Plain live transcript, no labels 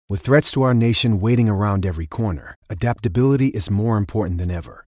With threats to our nation waiting around every corner, adaptability is more important than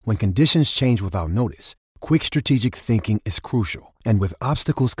ever. When conditions change without notice, quick strategic thinking is crucial. And with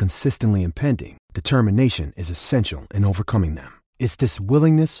obstacles consistently impending, determination is essential in overcoming them. It's this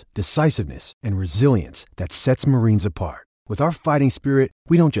willingness, decisiveness, and resilience that sets Marines apart. With our fighting spirit,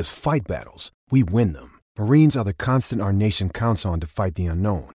 we don't just fight battles, we win them. Marines are the constant our nation counts on to fight the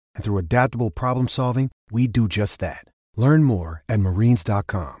unknown. And through adaptable problem solving, we do just that. Learn more at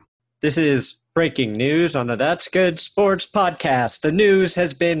marines.com. This is breaking news on the That's Good Sports podcast. The news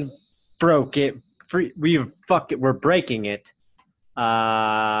has been broken. We're breaking it.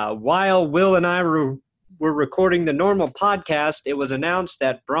 While Will and I were recording the normal podcast, it was announced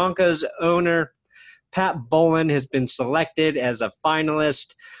that Broncos owner Pat Bowlen has been selected as a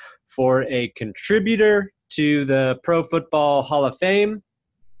finalist for a contributor to the Pro Football Hall of Fame.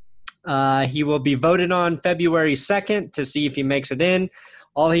 He will be voted on February 2nd to see if he makes it in.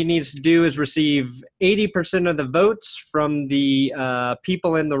 All he needs to do is receive 80% of the votes from the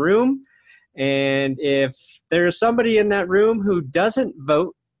people in the room. And if there's somebody in that room who doesn't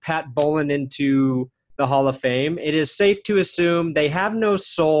vote Pat Bowlen into the Hall of Fame, it is safe to assume they have no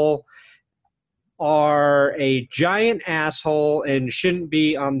soul, are a giant asshole, and shouldn't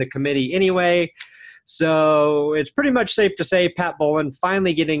be on the committee anyway. So it's pretty much safe to say Pat Bowlen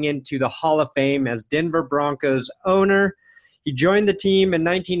finally getting into the Hall of Fame as Denver Broncos owner. He joined the team in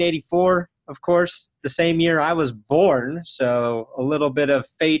 1984, of course, the same year I was born. So a little bit of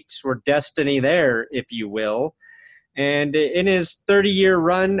fate or destiny there, if you will. And in his 30-year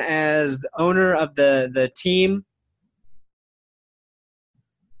run as owner of the team,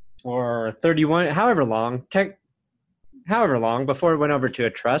 or 31, however long before it went over to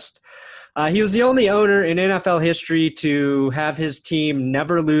a trust, he was the only owner in NFL history to have his team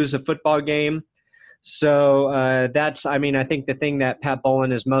never lose a football game. So I think the thing that Pat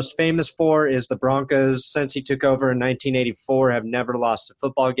Bowlen is most famous for is the Broncos, since he took over in 1984, have never lost a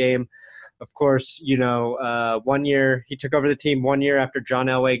football game. Of course, 1 year, he took over the team 1 year after John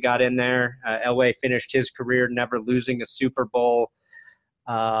Elway got in there. Elway finished his career never losing a Super Bowl.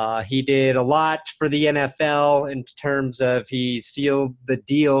 He did a lot for the NFL in terms of he sealed the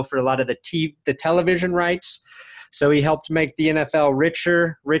deal for a lot of the television rights. So he helped make the NFL rich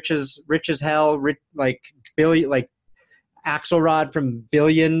as hell, like Axelrod from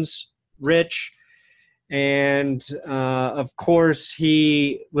Billions rich. And, of course,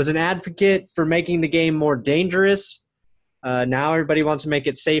 he was an advocate for making the game more dangerous. Now everybody wants to make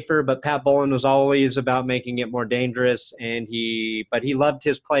it safer, but Pat Bowlen was always about making it more dangerous, but he loved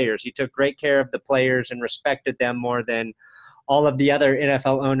his players. He took great care of the players and respected them more than all of the other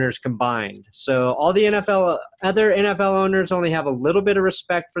NFL owners combined. So all the other NFL owners only have a little bit of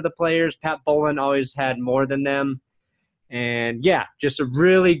respect for the players. Pat Bowlen always had more than them. And yeah, just a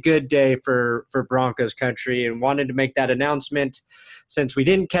really good day for Broncos country, and wanted to make that announcement since we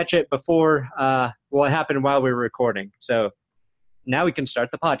didn't catch it before. It happened while we were recording. So now we can start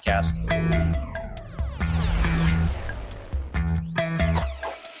the podcast.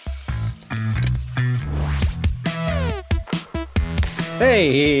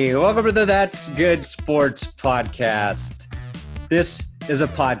 Hey, welcome to the That's Good Sports podcast. This is a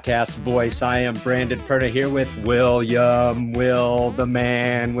podcast voice. I am Brandon Perna here with Will, the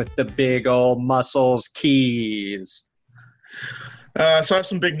man with the big old muscles, Keys. So I have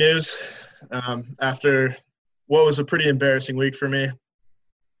some big news. After what was a pretty embarrassing week for me,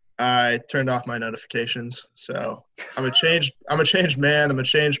 I turned off my notifications. So I'm a changed man. I'm a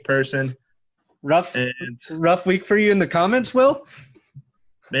changed person. Rough week for you in the comments, Will?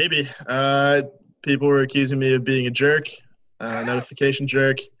 Maybe. People were accusing me of being a jerk, notification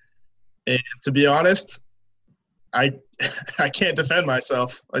jerk. And to be honest, I can't defend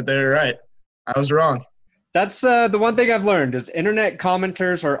myself. Like, they were right. I was wrong. That's the one thing I've learned is internet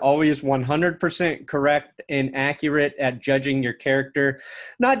commenters are always 100% correct and accurate at judging your character,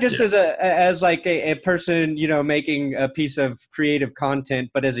 not just as a person, making a piece of creative content,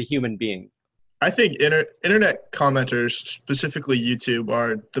 but as a human being. I think internet commenters, specifically YouTube,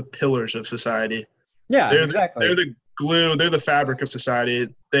 are the pillars of society. Yeah, exactly. They're the glue. They're the fabric of society.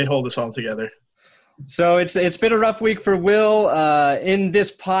 They hold us all together. So it's been a rough week for Will. In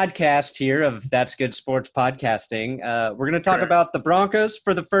this podcast here of That's Good Sports Podcasting, we're going to talk about the Broncos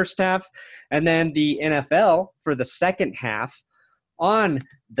for the first half and then the NFL for the second half. On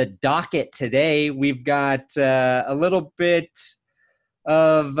the docket today, we've got a little bit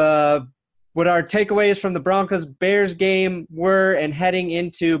of what our takeaways from the Broncos-Bears game were and heading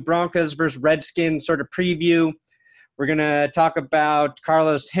into Broncos versus Redskins sort of preview. We're going to talk about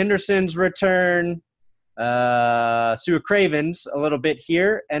Carlos Henderson's return, Sue Cravens a little bit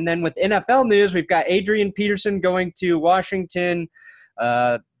here. And then with NFL news, we've got Adrian Peterson going to Washington.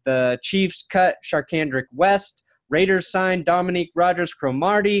 The Chiefs cut Sharkandrick West. Raiders signed Dominique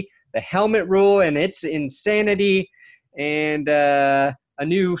Rodgers-Cromartie. The helmet rule and its insanity. And a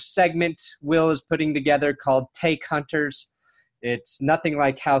new segment Will is putting together called Take Hunters. It's nothing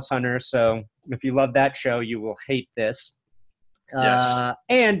like House Hunter, so if you love that show, you will hate this. Yes.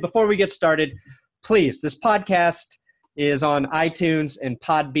 And before we get started, please, this podcast is on iTunes and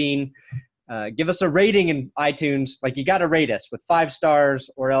Podbean. Give us a rating in iTunes. Like, you got to rate us with 5 stars,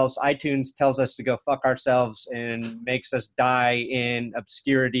 or else iTunes tells us to go fuck ourselves and makes us die in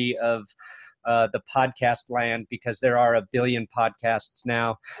obscurity of the podcast land, because there are a billion podcasts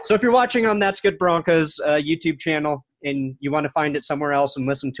now. So if you're watching on That's Good Broncos YouTube channel and you want to find it somewhere else and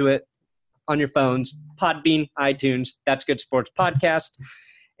listen to it on your phones, Podbean, iTunes, That's Good Sports Podcast.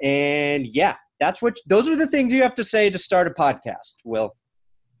 And yeah, those are the things you have to say to start a podcast, Will.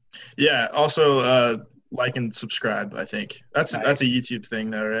 Yeah. Also, like and subscribe. I think that's a YouTube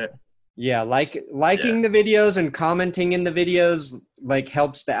thing, though, right? Yeah, liking the videos and commenting in the videos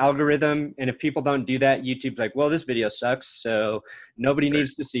helps the algorithm. And if people don't do that, YouTube's like, well, this video sucks, so nobody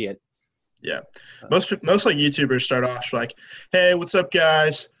needs to see it. Yeah, most YouTubers start off like, hey, what's up,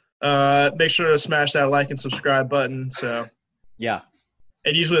 guys? Make sure to smash that like and subscribe button. So yeah,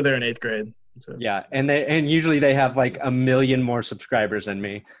 and usually they're in 8th grade. So. Yeah, and usually they have like 1 million more subscribers than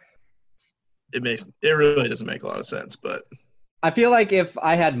me. It really doesn't make a lot of sense, but I feel like if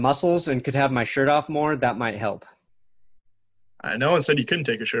I had muscles and could have my shirt off more, that might help. No one said you couldn't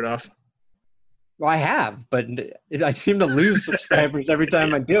take your shirt off. Well, I have, but I seem to lose subscribers every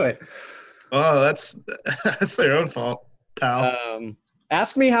time I do it. Oh, that's their own fault, pal.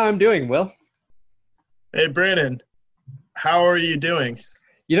 Ask me how I'm doing, Will. Hey, Brandon, how are you doing?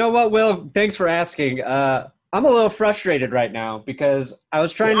 You know what, Will? Thanks for asking. I'm a little frustrated right now because I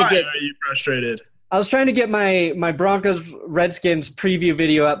was trying to get. Why are you frustrated? I was trying to get my Broncos Redskins preview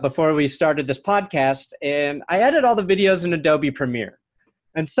video up before we started this podcast, and I edit all the videos in Adobe Premiere.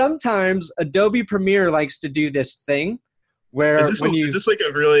 And sometimes Adobe Premiere likes to do this thing where is this like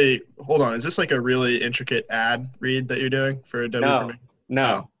a really intricate ad read that you're doing for Adobe Premiere?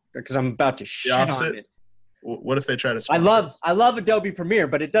 No, because I'm about to shit on it. What if they try to sponsor? I love Adobe Premiere,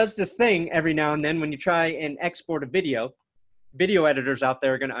 but it does this thing every now and then when you try and export a video. Video editors out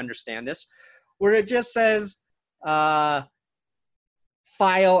there are going to understand this, where it just says file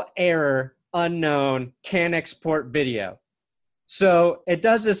error unknown, can't export video. So it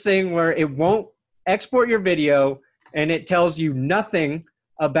does this thing where it won't export your video and it tells you nothing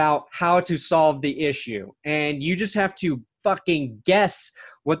about how to solve the issue. And you just have to fucking guess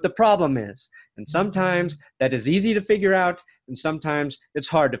what the problem is. And sometimes that is easy to figure out, and sometimes it's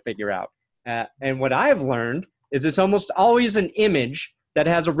hard to figure out. And what I've learned is it's almost always an image that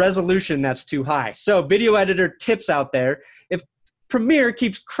has a resolution that's too high. So video editor tips out there, if Premiere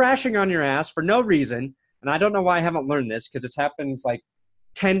keeps crashing on your ass for no reason, and I don't know why I haven't learned this because it's happened like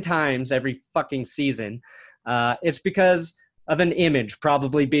 10 times every fucking season, it's because of an image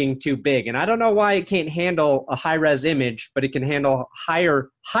probably being too big. And I don't know why it can't handle a high-res image, but it can handle higher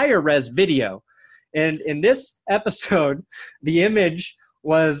res video. And in this episode, the image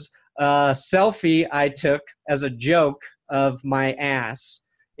was a selfie I took as a joke of my ass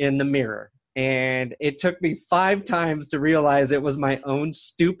in the mirror. And it took me 5 times to realize it was my own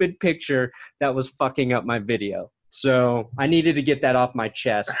stupid picture that was fucking up my video. So I needed to get that off my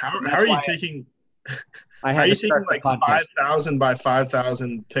chest. How are you taking like 5,000 by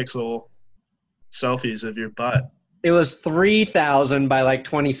 5,000 pixel selfies of your butt? It was 3,000 by like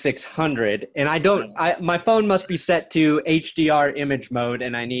 2,600, and my phone must be set to HDR image mode,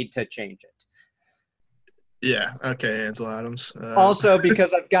 and I need to change it. Yeah. Okay, Ansel Adams. Also,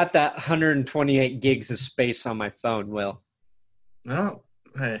 because I've got that 128 gigs of space on my phone, Will. No,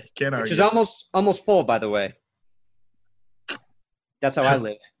 hey, can't argue. Which is almost full, by the way. That's how I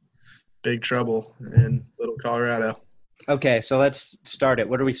live. Big trouble in Little Colorado. Okay, so let's start it.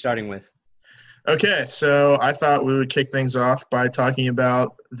 What are we starting with? Okay, so I thought we would kick things off by talking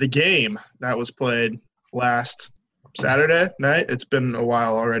about the game that was played last Saturday night. It's been a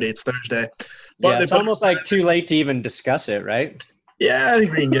while already. It's Thursday. But yeah, it's almost like too late to even discuss it, right? Yeah, I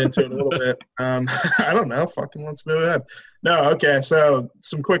think we can get into it a little bit. I don't know. Fucking let's move ahead. No, okay. So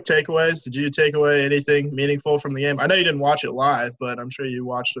some quick takeaways. Did you take away anything meaningful from the game? I know you didn't watch it live, but I'm sure you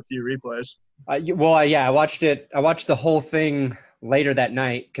watched a few replays. Yeah, I watched it. I watched the whole thing later that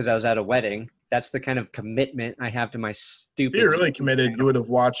night because I was at a wedding. That's the kind of commitment I have to my stupid. If you're really committed, you would have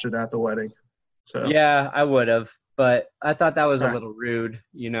watched it at the wedding. So yeah, I would have, but I thought that was a little rude,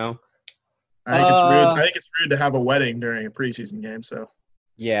 you know. I think it's rude. I think it's rude to have a wedding during a preseason game. So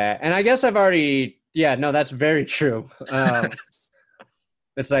yeah, and I guess no, that's very true.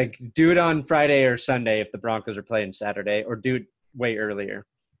 It's like do it on Friday or Sunday if the Broncos are playing Saturday, or do it way earlier.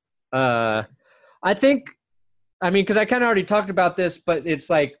 I think, because I kind of already talked about this, but it's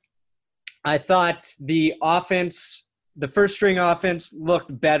like I thought the offense, the first string offense,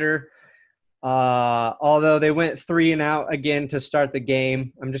 looked better. Although they went 3 and out again to start the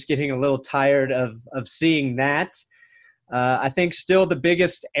game. I'm just getting a little tired of seeing that. I think still the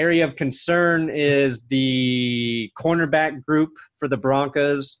biggest area of concern is the cornerback group for the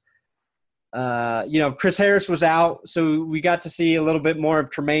Broncos. Chris Harris was out, so we got to see a little bit more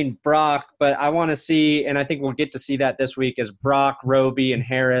of Tremaine Brock, but I want to see, and I think we'll get to see that this week, as Brock, Roby, and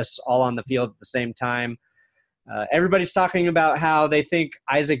Harris all on the field at the same time. Everybody's talking about how they think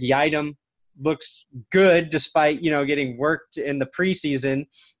Isaac Yiadom looks good despite, getting worked in the preseason,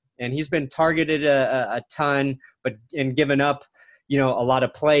 and he's been targeted a ton, and given up, a lot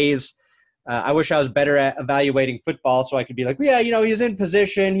of plays. I wish I was better at evaluating football so I could be like, yeah, he's in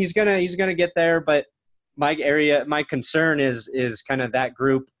position, he's gonna get there. But my concern is kind of that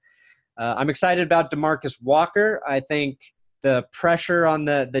group. I'm excited about DeMarcus Walker. I think the pressure on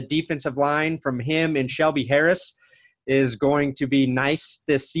the defensive line from him and Shelby Harris is going to be nice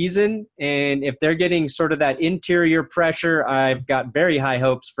this season. And if they're getting sort of that interior pressure, I've got very high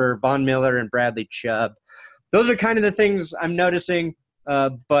hopes for Von Miller and Bradley Chubb. Those are kind of the things I'm noticing.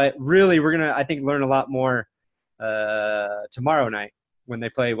 But really, we're going to, I think, learn a lot more tomorrow night when they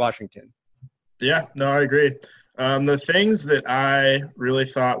play Washington. Yeah, no, I agree. The things that I really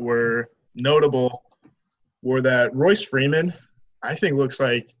thought were notable were that Royce Freeman, I think, looks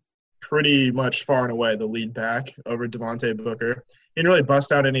like pretty much far and away the lead back over Devontae Booker. He didn't really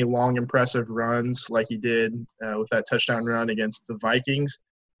bust out any long, impressive runs like he did with that touchdown run against the Vikings.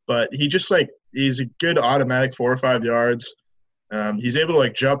 But he's a good automatic 4 or 5 yards. He's able to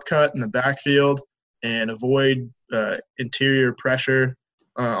jump cut in the backfield and avoid interior pressure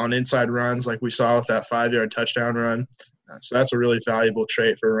on inside runs like we saw with that 5-yard touchdown run. So that's a really valuable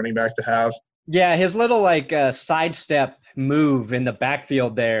trait for a running back to have. Yeah, his little sidestep move in the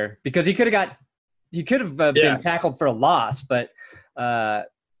backfield there, because he could have been tackled for a loss, but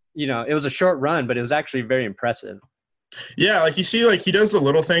it was a short run, but it was actually very impressive. Yeah, you see, he does the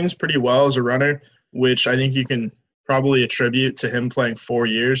little things pretty well as a runner, which I think you can probably attribute to him playing 4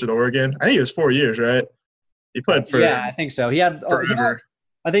 years at Oregon. I think it was 4 years, right? He played for I think so. He had forever.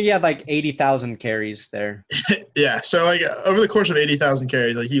 I think he had 80,000 carries there. Yeah, so over the course of 80,000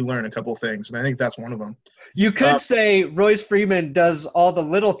 carries, he learned a couple things, and I think that's one of them. You could say Royce Freeman does all the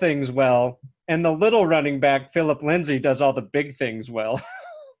little things well, and the little running back Phillip Lindsay does all the big things well.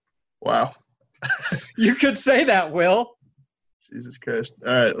 Wow. You could say that, Will. Jesus Christ!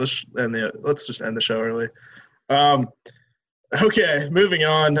 All right, let's just end the show early. Okay, moving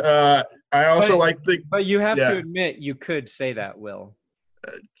on. I also But you have to admit you could say that, Will.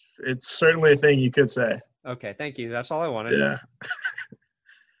 It's certainly a thing you could say. Okay, thank you. That's all I wanted. Yeah.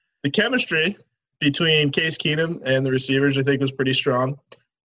 The chemistry between Case Keenum and the receivers, I think, was pretty strong.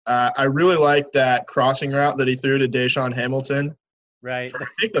 I really like that crossing route that he threw to Deshaun Hamilton. Right. For, I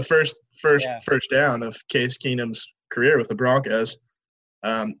think the first down of Case Keenum's career with the Broncos.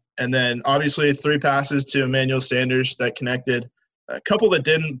 And then obviously 3 passes to Emmanuel Sanders that connected. A couple that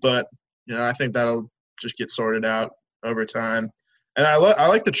didn't, but I think that'll just get sorted out over time. And I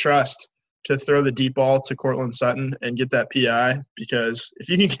like the trust to throw the deep ball to Courtland Sutton and get that PI, because if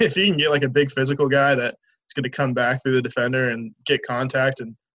you can get a big physical guy that's going to come back through the defender and get contact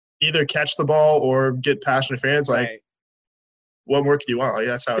and either catch the ball or get pass interference, right. What more could you want?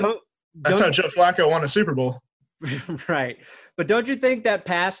 That's how Joe Flacco won a Super Bowl. Right. But don't you think that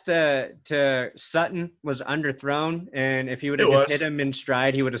pass to Sutton was underthrown, and if he would have just hit him in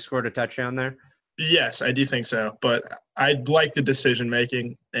stride, he would have scored a touchdown there? Yes, I do think so. But I like the decision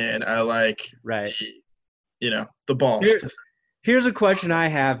making, and I like the balls. Here's a question I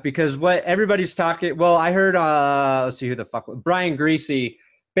have, because what everybody's talking. Well, I heard. Let's see who the fuck. Brian Greasy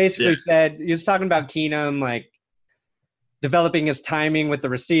basically said he was talking about Keenum developing his timing with the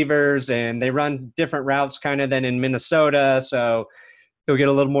receivers, and they run different routes kind of than in Minnesota, so he'll get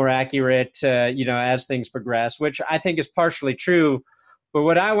a little more accurate, as things progress, which I think is partially true. But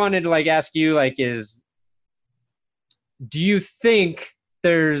what I wanted to ask you is, do you think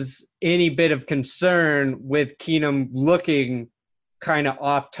there's any bit of concern with Keenum looking kind of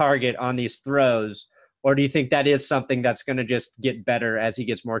off target on these throws, or do you think that is something that's going to just get better as he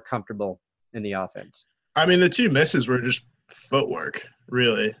gets more comfortable in the offense? I mean, the 2 misses were just footwork,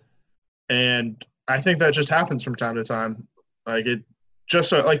 really. And I think that just happens from time to time. It just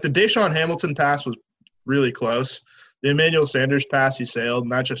so, like the Deshaun Hamilton pass was really close. The Emmanuel Sanders pass, he sailed,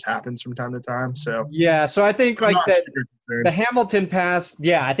 and that just happens from time to time. So yeah, so I think I'm like not that super concerned. the Hamilton pass,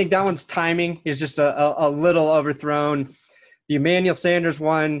 yeah, I think that one's timing is just a little overthrown. The Emmanuel Sanders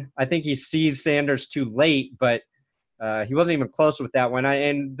one, I think he sees Sanders too late, but he wasn't even close with that one.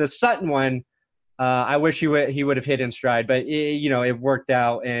 And the Sutton one, I wish he would have hit in stride, but it worked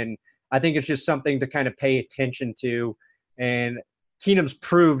out, and I think it's just something to kind of pay attention to. And Keenum's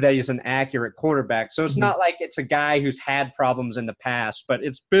proved that he's an accurate quarterback, so it's not like it's a guy who's had problems in the past, but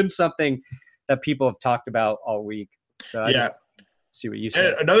it's been something that people have talked about all week. So I just see what you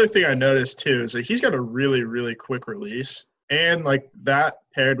said. And another thing I noticed too is that he's got a really, really quick release, and like that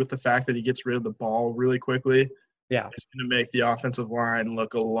paired with the fact that he gets rid of the ball really quickly. Yeah, it's going to make the offensive line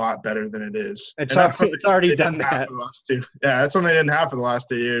look a lot better than it is. It's already done that. Yeah, that's something they didn't have for the last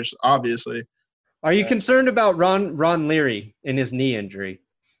 2 years, obviously. Are you concerned about Ron Leary and his knee injury?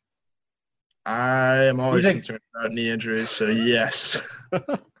 I am always concerned about knee injuries, so yes.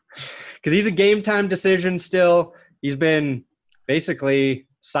 Because he's a game-time decision still. He's been basically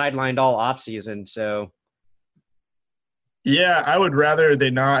sidelined all offseason, so. Yeah, I would rather they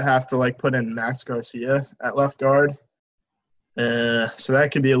not have to, like, put in Max Garcia at left guard. So that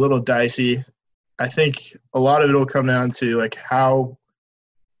could be a little dicey. I think a lot of it will come down to, like, how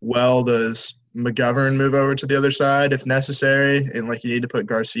well does McGovern move over to the other side if necessary, and, like, you need to put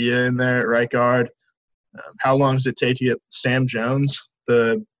Garcia in there at right guard. How long does it take to get Sam Jones,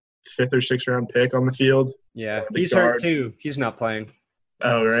 the 5th or 6th round pick, on the field? Yeah, he's hurt too. He's not playing.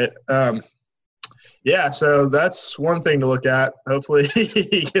 Oh, right. Yeah, so that's one thing to look at. Hopefully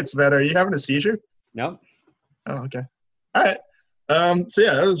he gets better. Are you having a seizure? No. Oh, okay. All right. So,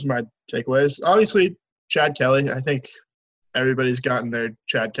 yeah, those are my takeaways. Obviously, Chad Kelly. I think everybody's gotten their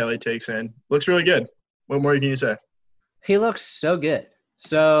Chad Kelly takes in. Looks really good. What more can you say? He looks so good.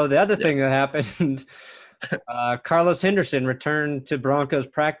 So the other thing that happened, Carlos Henderson returned to Broncos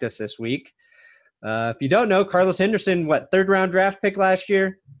practice this week. If you don't know, Carlos Henderson, third-round draft pick last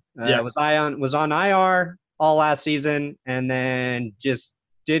year? Was on IR all last season, and then just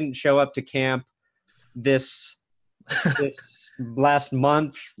didn't show up to camp this last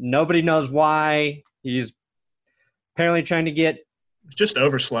month. Nobody knows why. He's apparently trying to get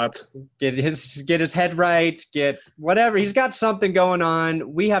overslept. Get his head right. Get whatever. He's got something going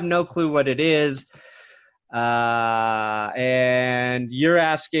on. We have no clue what it is. And you're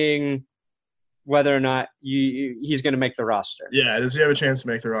asking whether or not he's going to make the roster. Yeah, does he have a chance to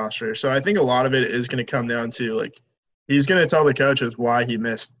make the roster? So I think a lot of it is going to come down to, like, he's going to tell the coaches why he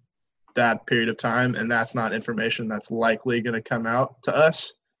missed that period of time, and that's not information that's likely going to come out to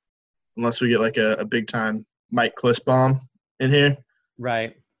us unless we get, like, a big-time Mike Kliss in here.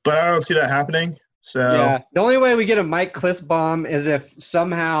 Right. But I don't see that happening. So yeah, the only way we get a Mike Kliss is if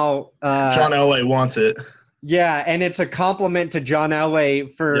somehow John Elway wants it. Yeah, and it's a compliment to John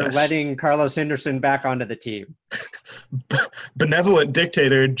Elway for letting Carlos Henderson back onto the team. Benevolent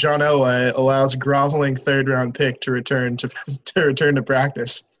dictator John Elway allows groveling third-round pick to return to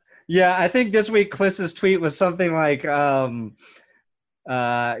practice. Yeah, I think this week Kliss's tweet was something like, got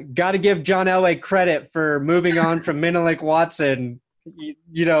to give John Elway credit for moving on from Menelik Watson.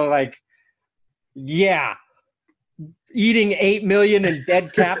 Eating $8 million in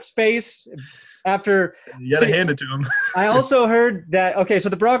dead cap space. After you got to hand it to him. I also heard that so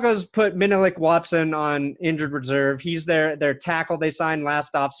the Broncos put Menelik Watson on injured reserve. He's their tackle they signed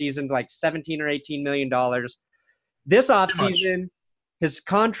last offseason, like $17 or $18 million. This offseason, his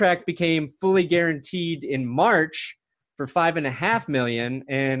contract became fully guaranteed in March for $5.5 million,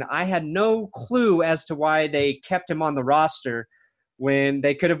 and I had no clue as to why they kept him on the roster when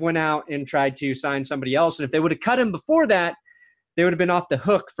they could have went out and tried to sign somebody else. And if they would have cut him before that, they would have been off the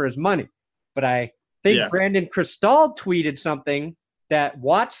hook for his money. But I think Brandon Cristal tweeted something that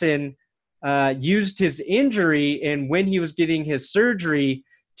Watson used his injury and when he was getting his surgery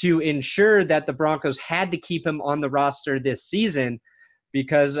to ensure that the Broncos had to keep him on the roster this season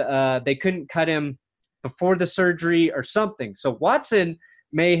because they couldn't cut him before the surgery or something. So Watson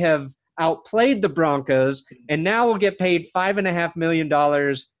may have outplayed the Broncos and now will get paid $5.5 million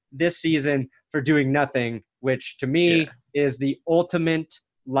this season for doing nothing, which to me is the ultimate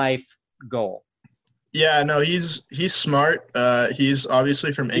life goal. Yeah, no, he's smart. He's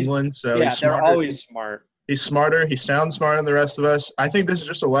obviously from England, so he's smarter. They're always smart. He's smarter. He sounds smarter than the rest of us. I think this is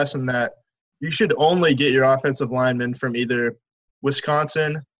just a lesson that you should only get your offensive linemen from either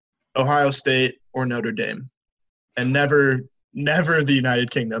Wisconsin, Ohio State, or Notre Dame, and never the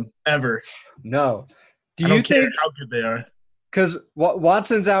United Kingdom, ever. No. I don't care how good they are. because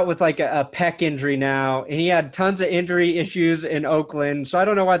Watson's out with like a pec injury now, and he had tons of injury issues in Oakland. So I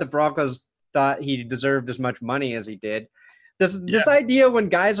don't know why the Broncos thought he deserved as much money as he did. This idea when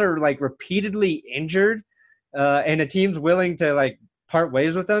guys are like repeatedly injured, and a team's willing to like part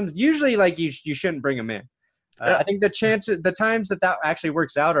ways with them, usually like you shouldn't bring them in. I think the times that actually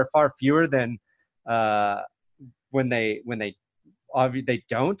works out are far fewer than when they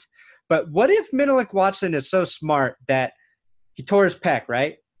don't. But what if Menelik Watson is so smart that he tore his pec,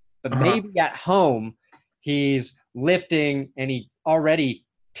 right? But maybe at home he's lifting and he already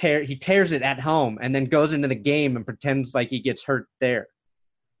tears it at home and then goes into the game and pretends like he gets hurt there.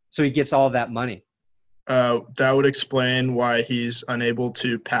 So he gets all of that money. That would explain why he's unable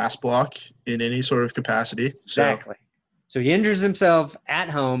to pass block in any sort of capacity. Exactly. So he injures himself at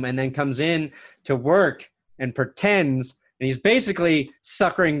home and then comes in to work and pretends, and he's basically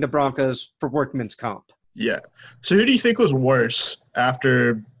suckering the Broncos for workman's comp. Yeah. So who do you think was worse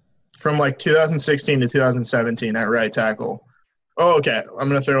from like 2016 to 2017 at right tackle? Oh, okay. I'm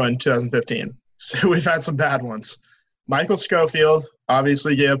going to throw in 2015. So we've had some bad ones. Michael Schofield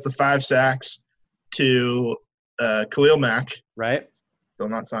obviously gave up the 5 sacks to Khalil Mack. Right. Still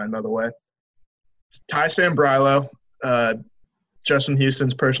not signed, by the way. Ty Sambrailo, Justin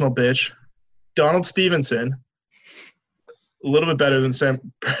Houston's personal bitch. Donald Stevenson, a little bit better than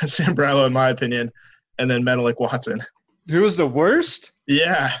Sambrailo in my opinion, and then Menelik Watson. Who was the worst?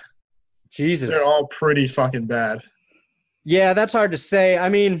 Yeah. Jesus. They're all pretty fucking bad. Yeah, that's hard to say. I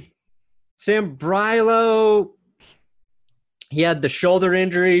mean, Sambrailo, he had the shoulder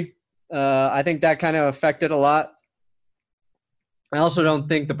injury. I think that kind of affected a lot. I also don't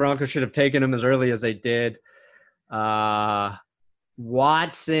think the Broncos should have taken him as early as they did.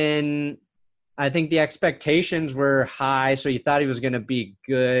 Watson, I think the expectations were high, so you thought he was going to be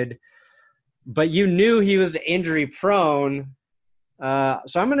good. But you knew he was injury prone. So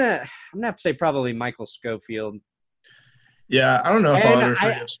I'm gonna have to say probably Michael Schofield. Yeah, I don't know if I'll ever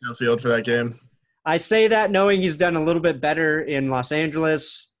forgive Schofield for that game. I say that knowing he's done a little bit better in Los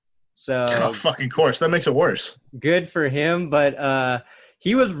Angeles. So fucking course. That makes it worse. Good for him, but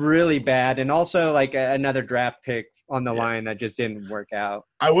he was really bad, and also like another draft pick on the line that just didn't work out.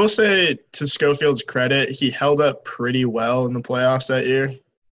 I will say, to Schofield's credit, he held up pretty well in the playoffs that year.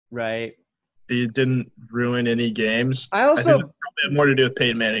 Right. He didn't ruin any games. I think that probably had more to do with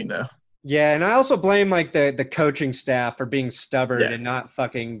Peyton Manning, though. Yeah, and I also blame like the coaching staff for being stubborn and not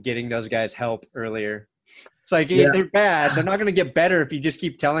fucking getting those guys help earlier. It's like they're bad. They're not going to get better if you just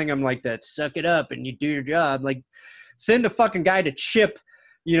keep telling them like that. Suck it up and you do your job. Like, send a fucking guy to chip,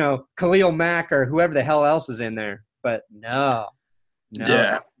 Khalil Mack or whoever the hell else is in there. But no, do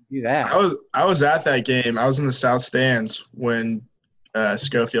that. I was at that game. I was in the south stands when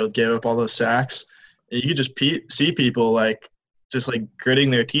Schofield gave up all those sacks. And you could just see people like just like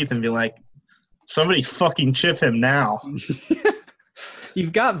gritting their teeth and be like, somebody fucking chip him now.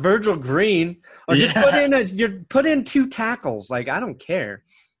 You've got Virgil Green. Or just put in 2 tackles. Like, I don't care.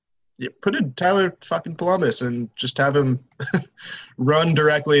 Yeah, put in Tyler fucking Columbus and just have him run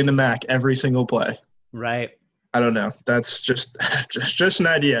directly into Mac every single play. Right. I don't know. That's just an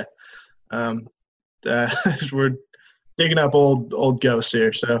idea. We're digging up old ghosts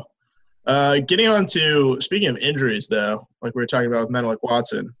here. So getting on to, speaking of injuries, though, like we were talking about with Menelik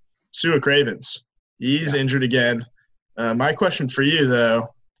Watson, Sua Cravens, he's injured again. My question for you, though,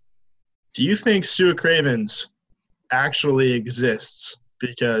 do you think Sua Cravens actually exists?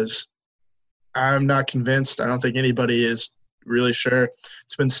 Because I'm not convinced. I don't think anybody is really sure.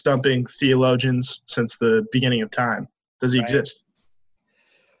 It's been stumping theologians since the beginning of time. Does he exist?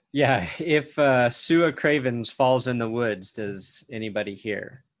 Yeah. If Sua Cravens falls in the woods, does anybody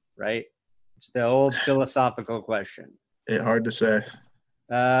hear? Right? It's the old philosophical question. Hard to say.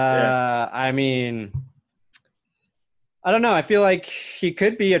 I mean, I don't know. I feel like he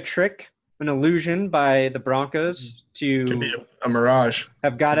could be a trick, an illusion by the Broncos to could be a mirage.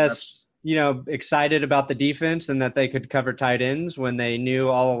 Have got us, excited about the defense and that they could cover tight ends when they knew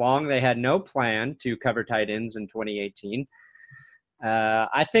all along they had no plan to cover tight ends in 2018.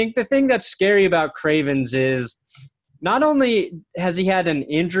 I think the thing that's scary about Cravens is not only has he had an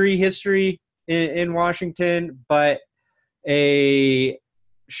injury history in Washington, but a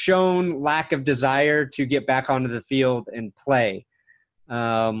shown lack of desire to get back onto the field and play.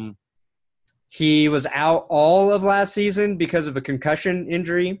 He was out all of last season because of a concussion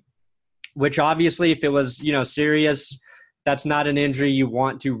injury, which obviously if it was, serious, that's not an injury you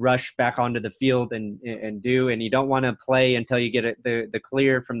want to rush back onto the field and do, and you don't want to play until you get the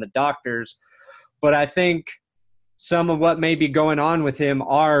clear from the doctors. But I think some of what may be going on with him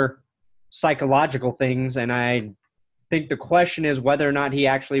are psychological things, and I think the question is whether or not he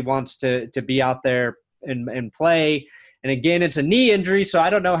actually wants to be out there and play. And again, it's a knee injury, so I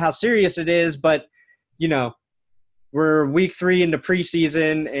don't know how serious it is, but, you know, we're week 3 into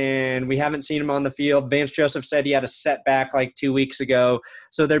preseason, and we haven't seen him on the field. Vance Joseph said he had a setback like 2 weeks ago,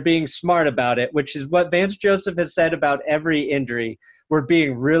 so they're being smart about it, which is what Vance Joseph has said about every injury. We're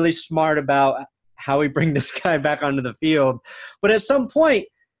being really smart about how we bring this guy back onto the field. But at some point,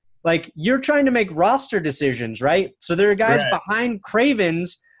 like, you're trying to make roster decisions, right? So there are guys behind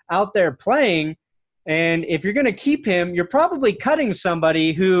Cravens out there playing, and if you're going to keep him, you're probably cutting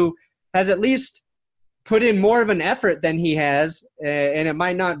somebody who has at least put in more of an effort than he has, and it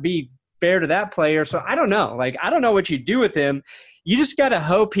might not be fair to that player. So I don't know. Like, I don't know what you do with him. You just got to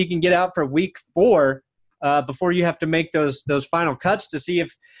hope he can get out for week 4 before you have to make those final cuts to see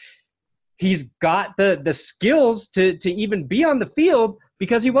if he's got the skills to even be on the field,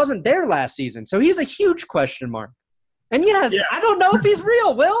 because he wasn't there last season. So he's a huge question mark. And yes, I don't know if he's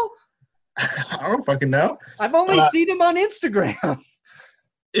real, Will. I don't fucking know. I've only seen him on Instagram.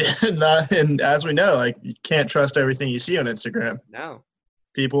 And as we know, like, you can't trust everything you see on Instagram. No.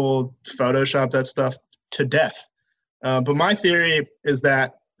 People Photoshop that stuff to death. But my theory is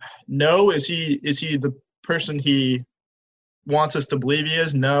that no, is he the person he wants us to believe he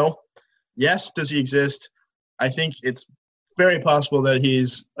is? No. Yes, does he exist? I think it's very possible that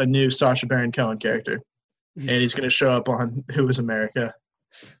he's a new Sacha Baron Cohen character, and he's going to show up on Who Is America,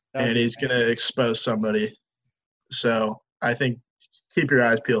 and he's going to expose somebody. So I think keep your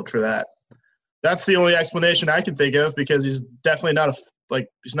eyes peeled for that. That's the only explanation I can think of, because he's definitely not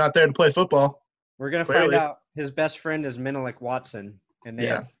he's not there to play football. We're going to find out his best friend is Menelik Watson, and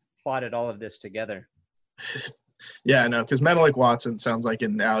they plotted all of this together. Yeah, no, because Menelik Watson sounds like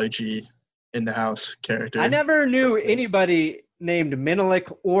an Ali G in the house character. I never knew anybody named Menelik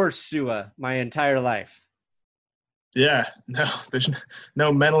or Sua my entire life. Yeah, no, there's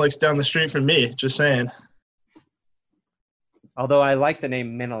no Meneliks down the street from me, just saying. Although I like the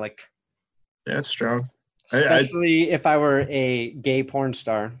name Menelik. Yeah, it's strong. Especially if I were a gay porn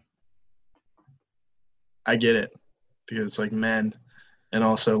star. I get it, because it's like men and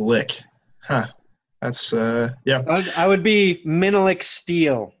also lick. Huh. That's, yeah. I would be Menelik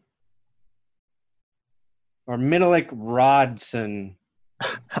Steele. Or Menelik Rodson.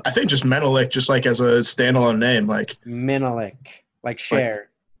 I think just Menelik, just like as a standalone name, like Menelik, like Cher.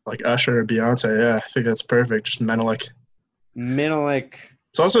 Like Usher or Beyonce, yeah. I think that's perfect. Just Menelik. Menelik.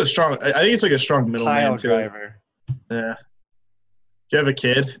 It's also a strong. I think it's like a strong middle name too. Driver. Yeah. If you have a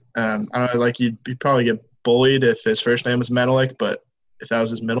kid, I don't know, like you'd probably get bullied if his first name was Menelik, but if that was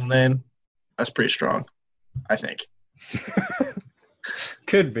his middle name, that's pretty strong, I think.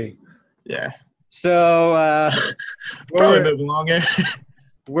 Could be. Yeah. So probably move along here.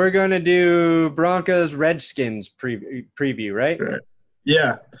 We're going to do Broncos Redskins preview, right? Right.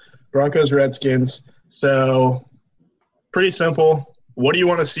 Yeah. Broncos Redskins. So pretty simple. What do you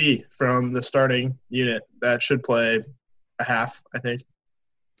want to see from the starting unit that should play a half, I think?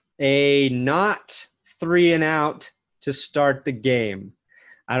 A not 3 and out to start the game.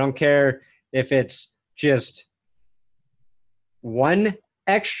 I don't care if it's just one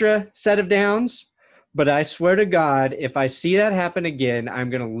extra set of downs, but I swear to God, if I see that happen again, I'm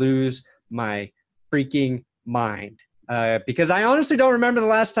going to lose my freaking mind. Because I honestly don't remember the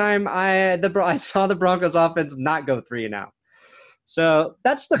last time I saw the Broncos offense not go 3 and out. So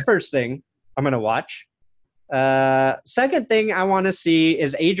that's the first thing I'm going to watch. Second thing I want to see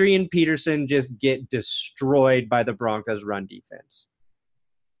is Adrian Peterson just get destroyed by the Broncos run defense.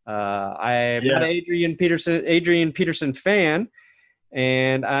 I'm not an Adrian Peterson fan,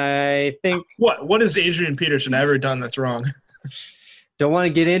 and I think what has Adrian Peterson ever done that's wrong? Don't want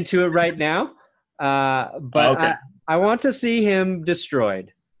to get into it right now, but okay. I want to see him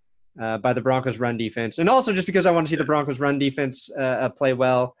destroyed by the Broncos run defense, and also just because I want to see the Broncos run defense play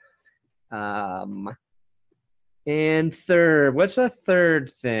well. And third, what's a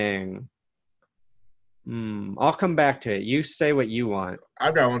third thing? I'll come back to it. You say what you want.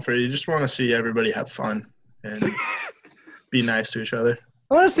 I've got one for you. You just want to see everybody have fun and be nice to each other.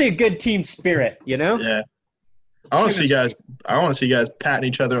 I want to see a good team spirit, you know? Yeah. I want to see guys patting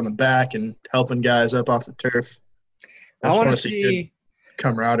each other on the back and helping guys up off the turf. I just want to see good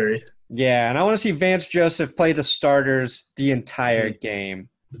camaraderie. Yeah, and I want to see Vance Joseph play the starters the entire game.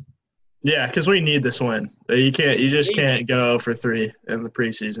 Yeah, because we need this win. You just can't go for 3 in the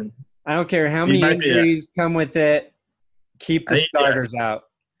preseason. I don't care how many injuries come with it. Keep the starters out.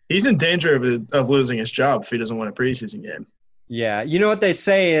 He's in danger of losing his job if he doesn't win a preseason game. Yeah. You know what they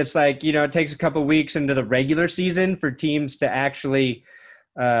say? It's like, it takes a couple weeks into the regular season for teams to actually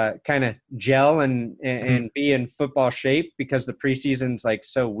kind of gel and be in football shape, because the preseason's like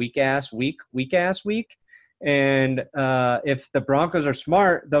so weak ass week. And if the Broncos are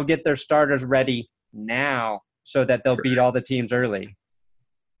smart, they'll get their starters ready now so that they'll beat all the teams early.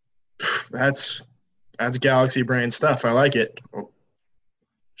 That's galaxy brain stuff. I like it. Well,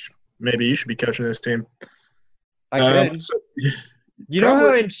 maybe you should be coaching this team. I could. You know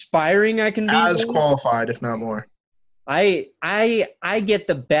how inspiring I can be? As qualified, if not more. I get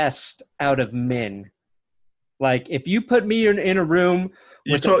the best out of men. Like, if you put me in a room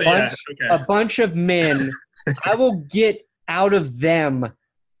with a bunch of men, I will get out of them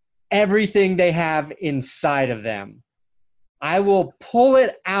everything they have inside of them. I will pull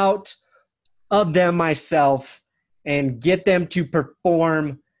it out of them myself and get them to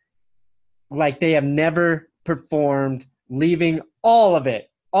perform like they have never performed, leaving all of it,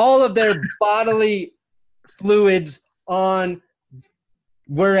 all of their bodily fluids on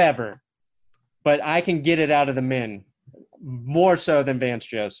wherever. But I can get it out of the men more so than Vance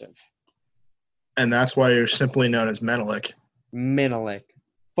Joseph. And that's why you're simply known as Menelik. Menelik.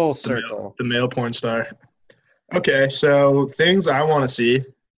 Full circle. The male porn star. Okay, so things I want to see.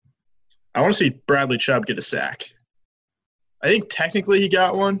 I want to see Bradley Chubb get a sack. I think technically he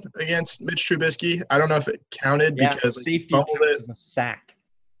got one against Mitch Trubisky. I don't know if it counted because safety counts as a sack.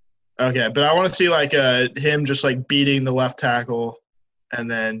 Okay, but I want to see like him just like beating the left tackle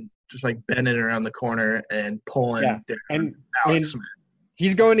and then just like bending around the corner and pulling down Alex Smith.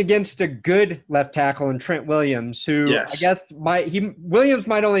 He's going against a good left tackle in Trent Williams, who I guess Williams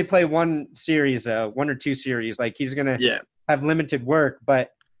might only play one or two series. Like, he's going to have limited work, but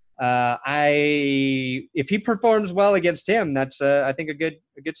if he performs well against him, that's I think a good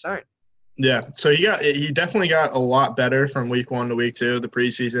sign. Yeah, so he definitely got a lot better from week 1 to week 2, the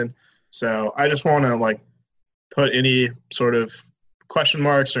preseason. So I just want to like put any sort of question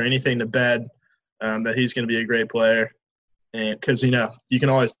marks or anything to bed that he's going to be a great player, and because you can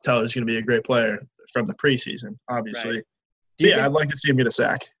always tell he's going to be a great player from the preseason, obviously. Right. I'd like to see him get a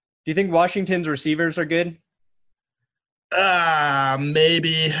sack. Do you think Washington's receivers are good?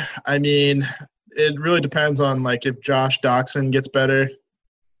 Maybe. I mean, it really depends on like if Josh Doxson gets better,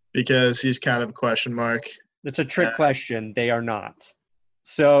 because he's kind of a question mark. It's a trick question. They are not.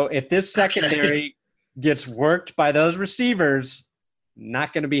 So if this secondary gets worked by those receivers,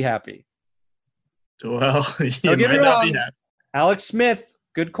 not going to be happy. Well, don't get me wrong. Alex Smith,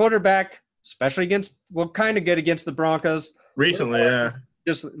 good quarterback, especially kind of good against the Broncos. Recently,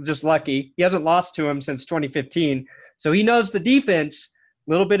 Just lucky. He hasn't lost to him since 2015. So he knows the defense,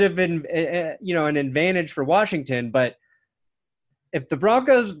 a little bit of an advantage for Washington. But if the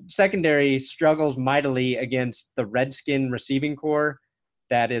Broncos secondary struggles mightily against the Redskin receiving core,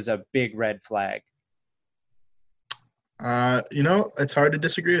 that is a big red flag. It's hard to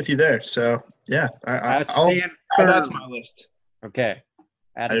disagree with you there. So, yeah, that's my list. Okay.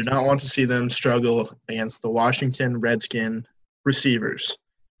 I do not want to see them struggle against the Washington Redskin receivers.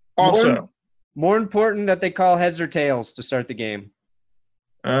 Also, more important that they call heads or tails to start the game.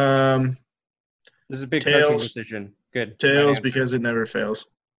 This is a big coaching decision. Good. Tails, because it never fails.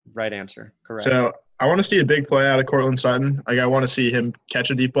 Right answer. Correct. So I want to see a big play out of Cortland Sutton. Like, I want to see him catch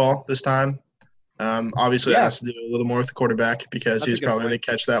a deep ball this time. Obviously, it has to do a little more with the quarterback, because he's probably going to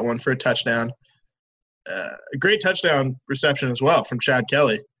catch that one for a touchdown. A great touchdown reception as well from Chad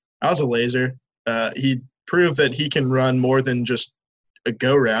Kelly. That was a laser. He proved that he can run more than just a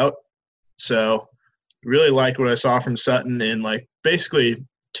go route. So really liked what I saw from Sutton in like basically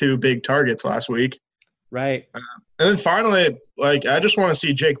 2 big targets last week. Right. And then finally, like, I just want to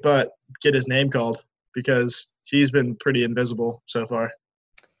see Jake Butt get his name called, because he's been pretty invisible so far.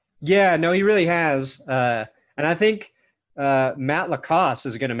 Yeah, no, he really has. And I think Matt Lacoste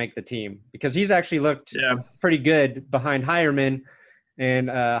is going to make the team, because he's actually looked pretty good behind Hireman. And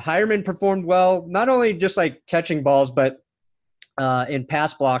Hireman performed well, not only just like catching balls, but in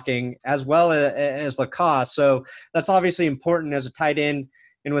pass blocking as well as Lacoste. So that's obviously important as a tight end.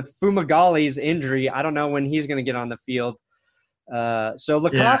 And with Fumagali's injury, I don't know when he's going to get on the field. So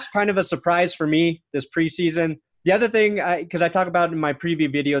Lacoste kind of a surprise for me this preseason. The other thing, because I talk about in my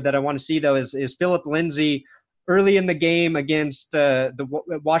preview video that I want to see, though, is Philip Lindsay early in the game against the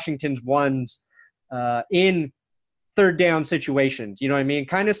Washington's ones in third down situations. You know what I mean?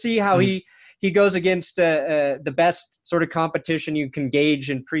 Kind of see how he goes against the best sort of competition you can gauge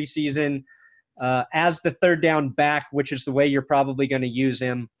in preseason as the third down back, which is the way you're probably going to use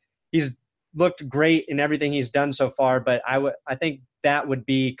him. He's looked great in everything he's done so far, but I think that would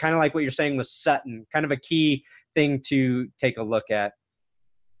be kind of like what you're saying with Sutton, kind of a key thing to take a look at.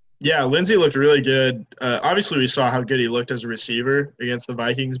 Yeah, Lindsey looked really good. Obviously, we saw how good he looked as a receiver against the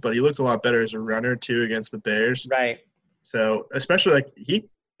Vikings, but he looked a lot better as a runner too against the Bears. Right. So, especially like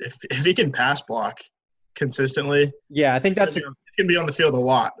if he can pass block consistently, Yeah, I think that's he's gonna be on the field a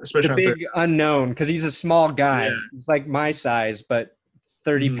lot, especially the on big unknown because he's a small guy. Yeah. He's like my size, but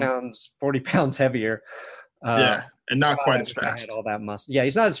 30 pounds, 40 pounds heavier. Yeah, and not God, quite I as wish I had fast. all that muscle. Yeah,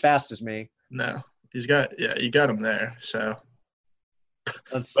 he's not as fast as me. No, you got him there. So,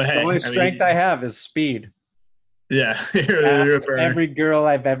 That's but the hey, only strength I have is speed. Yeah, you're Ask a burner. every girl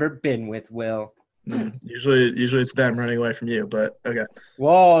I've ever been with, Will. Usually it's them running away from you, but okay.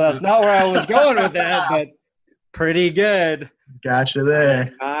 Whoa, that's not where I was going with that, but pretty good. Gotcha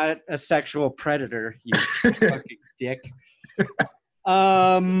there. I'm not a sexual predator, you fucking dick.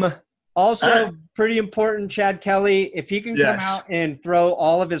 Also, pretty important, Chad Kelly. If he can come out and throw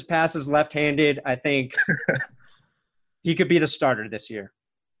all of his passes left-handed, I think he could be the starter this year.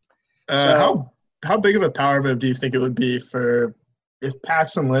 How big of a power move do you think it would be for if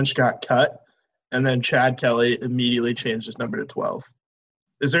Paxton Lynch got cut and then Chad Kelly immediately changed his number to 12?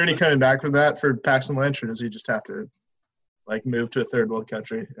 Is there any coming back from that for Paxton Lynch, or does he just have to like move to a third world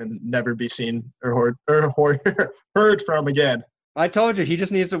country and never be seen or heard from again? I told you, he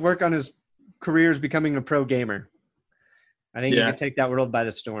just needs to work on his career as becoming a pro gamer. I think he could take that world by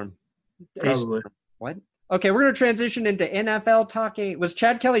the storm. Probably. What? Okay, we're going to transition into NFL talking. Was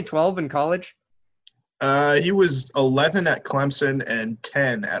Chad Kelly 12 in college? He was 11 at Clemson and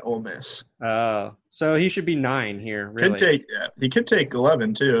 10 at Ole Miss. Oh, so he should be 9 here, really. He could take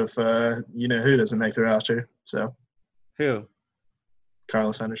 11 too if who doesn't make the roster. So who?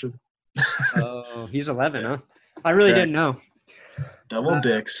 Carlos Henderson. Oh, he's 11, huh? I really didn't know. Double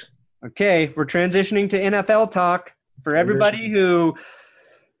dicks. Okay, we're transitioning to NFL talk for everybody who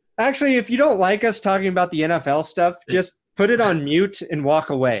 – actually, if you don't like us talking about the NFL stuff, just put it on mute and walk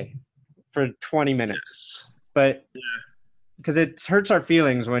away for 20 minutes. Yes. But because it hurts our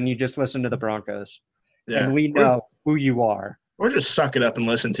feelings when you just listen to the Broncos. Yeah. And we know who you are. Or just suck it up and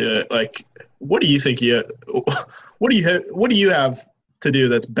listen to it. Like, what do you think what do you have to do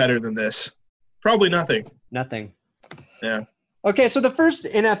that's better than this? Probably nothing. Nothing. Yeah. Okay, so the first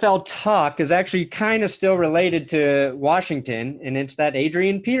NFL talk is actually kind of still related to Washington, and it's that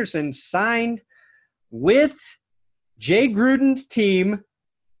Adrian Peterson signed with Jay Gruden's team,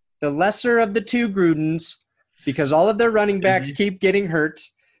 the lesser of the two Grudens, because all of their running backs keep getting hurt.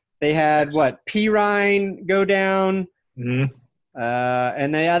 They had, Pirine go down, and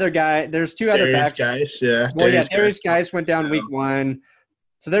the other guy, there's two other backs. Darius Geis went down week 1.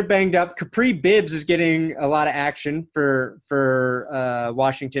 So they're banged up. Capri Bibbs is getting a lot of action for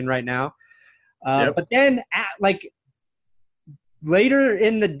Washington right now. But then, later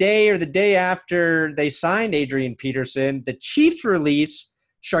in the day or the day after they signed Adrian Peterson, the Chiefs release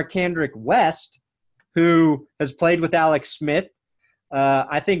Charcandrick West, who has played with Alex Smith.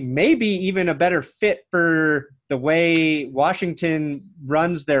 I think maybe even a better fit for the way Washington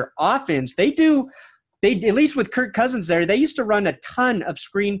runs their offense. They at least with Kirk Cousins there, they used to run a ton of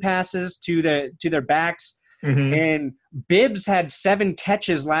screen passes to their backs. Mm-hmm. And Bibbs had 7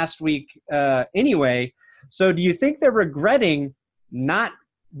 catches last week anyway. So do you think they're regretting not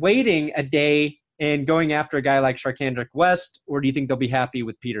waiting a day and going after a guy like Charcandrick West, or do you think they'll be happy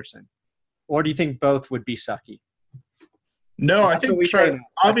with Peterson? Or do you think both would be sucky? No, I think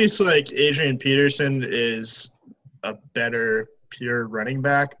obviously like Adrian Peterson is a better pure running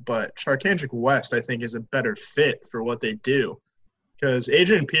back, but Charcandrick West I think is a better fit for what they do, because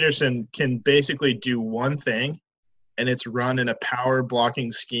Adrian Peterson can basically do one thing, and it's run in a power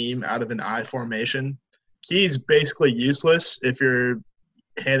blocking scheme out of an I formation. He's basically useless if you're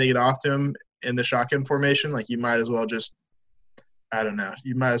handing it off to him in the shotgun formation. Like, you might as well just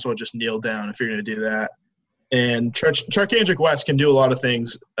kneel down if you're going to do that. And Charcandrick West can do a lot of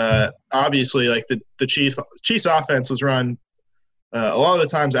things. Obviously, like the Chiefs offense was run a lot of the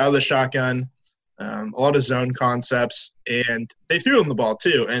times out of the shotgun, a lot of zone concepts, and they threw him the ball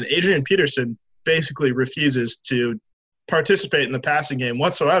too. And Adrian Peterson basically refuses to participate in the passing game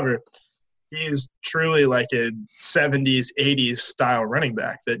whatsoever. He's truly like a 70s, 80s style running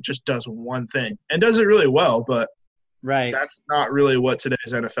back that just does one thing and does it really well, but that's not really what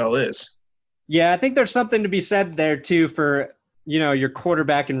today's NFL is. Yeah, I think there's something to be said there too for, your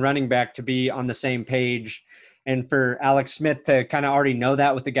quarterback and running back to be on the same page, and for Alex Smith to kind of already know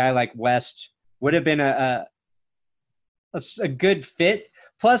that with a guy like West would have been a good fit.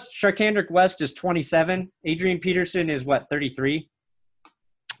 Plus, Charcandrick West is 27. Adrian Peterson is 33?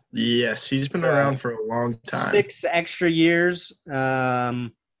 Yes, he's been around for a long time. 6 extra years.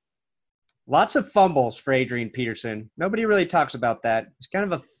 Lots of fumbles for Adrian Peterson. Nobody really talks about that. He's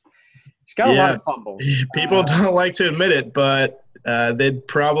kind of He's got a lot of fumbles. People don't like to admit it, but they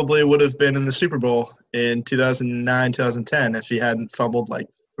probably would have been in the Super Bowl in 2009, 2010 if he hadn't fumbled like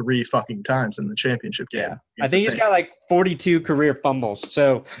 3 fucking times in the championship game. Yeah. I think he's got like 42 career fumbles.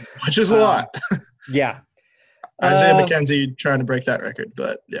 So, which is a lot. Yeah. Isaiah McKenzie trying to break that record,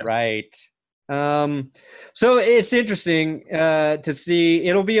 but yeah. Right. So it's interesting to see.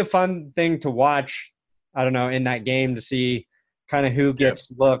 It'll be a fun thing to watch, I don't know, in that game to see kind of who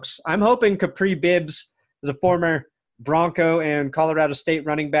gets looks. I'm hoping Capri Bibbs, as a former Bronco and Colorado State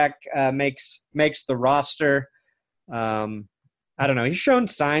running back, makes the roster. I don't know. He's shown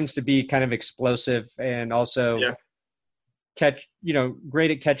signs to be kind of explosive and also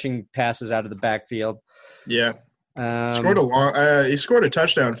great at catching passes out of the backfield. Yeah. He scored a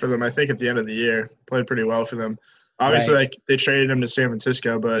touchdown for them, I think, at the end of the year. Played pretty well for them. Obviously, like they traded him to San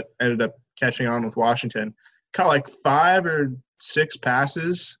Francisco, but ended up catching on with Washington. Caught like 5 or 6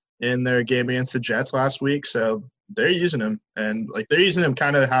 passes in their game against the Jets last week, so they're using him, and like they're using him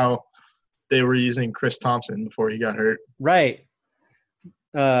kind of how they were using Chris Thompson before he got hurt. Right.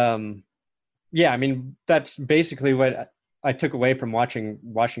 Yeah, I mean that's basically what I took away from watching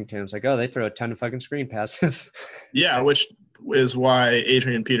Washington. It's like, oh, they throw a ton of fucking screen passes. Yeah, which is why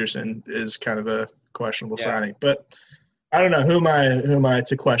Adrian Peterson is kind of a questionable signing. But I don't know. Who am I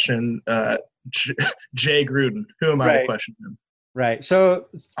to question Jay Gruden? Who am I to question him? Right. So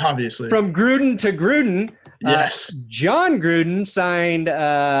obviously from Gruden to Gruden, yes. John Gruden signed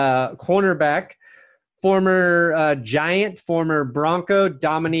cornerback, former Giant, former Bronco,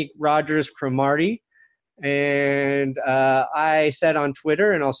 Dominique Rodgers-Cromartie. And I said on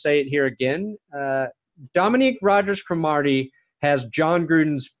Twitter, and I'll say it here again, Dominique Rodgers-Cromartie has John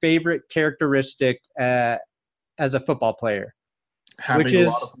Gruden's favorite characteristic as a football player. Having a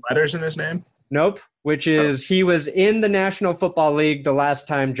lot of letters in his name? Nope. Which is he was in the National Football League the last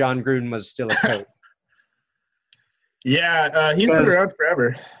time John Gruden was still a coach. Yeah, he's been around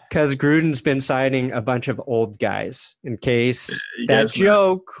forever. Because Gruden's been signing a bunch of old guys in case that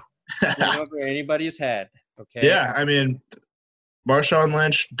joke went over anybody's head. Okay. Yeah, I mean, Marshawn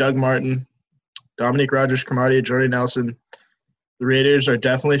Lynch, Doug Martin, Dominique Rodgers-Cromartie, Jordy Nelson. The Raiders are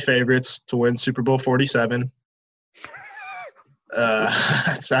definitely favorites to win Super Bowl 47.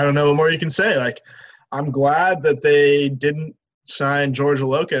 I don't know what more you can say. Like, I'm glad that they didn't sign George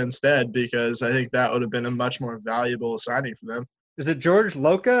Iloka instead, because I think that would have been a much more valuable signing for them. Is it George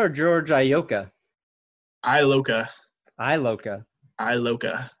Loka or George Ioka? Iloka. Iloka.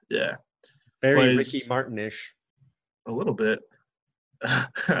 Yeah. Very Ricky Martin-ish. A little bit.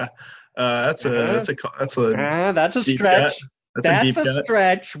 That's a stretch. That's a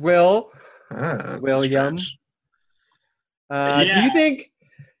stretch, William. Do you think?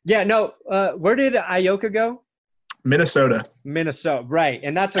 Yeah, no. Where did Ioka go? Minnesota, right,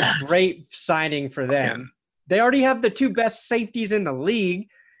 and that's a great signing for them. Yeah. They already have the 2 best safeties in the league,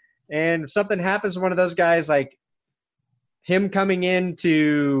 and if something happens to one of those guys, like him coming in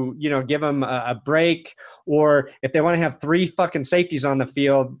to give them a break, or if they want to have 3 fucking safeties on the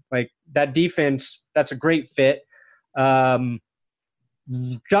field, like that defense, that's a great fit.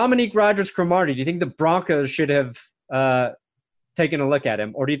 Dominique Rodgers-Cromartie, do you think the Broncos should have taken a look at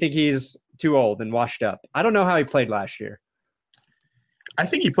him, or do you think he's too old and washed up? I don't know how he played last year. I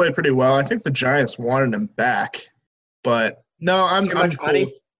think he played pretty well. I think the Giants wanted him back, but no, I'm much cool.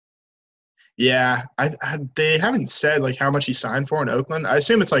 Money? Yeah, they haven't said like how much he signed for in Oakland. I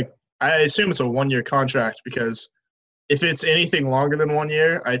assume it's a 1-year contract, because if it's anything longer than 1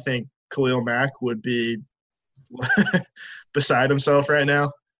 year, I think Khalil Mack would be beside himself right now.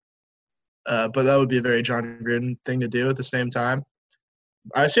 But that would be a very John Gruden thing to do at the same time.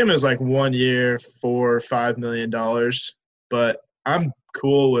 I assume it was like 1 year for $5 million, but I'm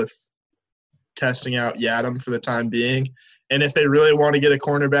cool with testing out Yadam for the time being. And if they really want to get a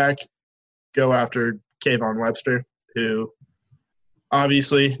cornerback, go after Kayvon Webster, who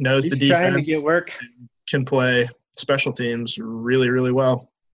obviously knows the defense, trying to get work, can play special teams really, really well.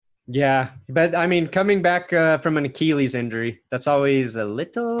 Yeah, but I mean, coming back from an Achilles injury, that's always a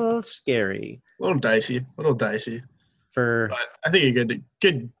little scary. A little dicey. But I think a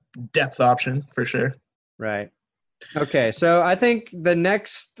good depth option for sure. Right. Okay, so I think the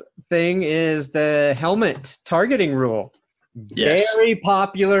next thing is the helmet targeting rule. Yes. Very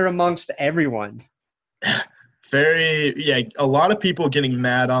popular amongst everyone. A lot of people getting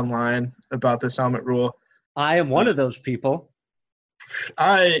mad online about this helmet rule. I am one of those people.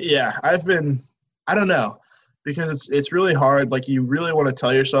 I don't know, because it's really hard. Like, you really want to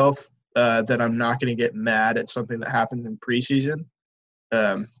tell yourself that I'm not going to get mad at something that happens in preseason,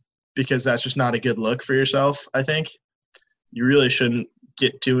 because that's just not a good look for yourself. I think you really shouldn't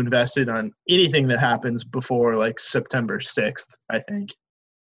get too invested on anything that happens before like September 6th, I think.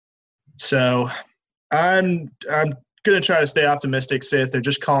 So I'm going to try to stay optimistic, say that they're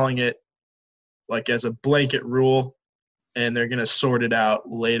just calling it like as a blanket rule and they're going to sort it out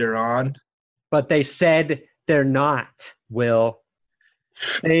later on. But they said they're not, Will.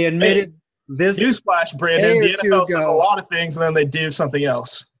 They admitted this. Newsflash, Brandon. The NFL says a lot of things and then they do something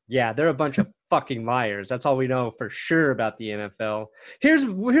else. Yeah, they're a bunch of fucking liars. That's all we know for sure about the NFL. Here's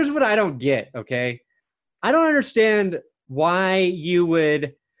what I don't get, okay? I don't understand why you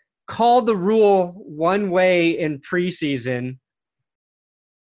would call the rule one way in preseason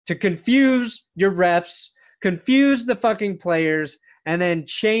to confuse your refs, confuse the fucking players, and then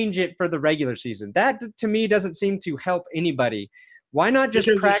change it for the regular season. That, to me, doesn't seem to help anybody. Why not just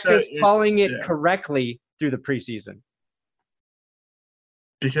practice calling it correctly through the preseason?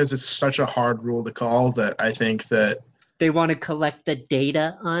 Because it's such a hard rule to call that I think that they want to collect the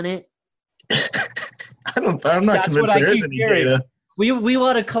data on it. I'm not convinced there is any data. We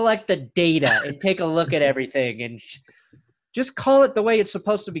want to collect the data and take a look at everything and just call it the way it's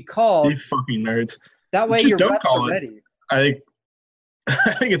supposed to be called. You fucking nerds. That way your refs are ready. I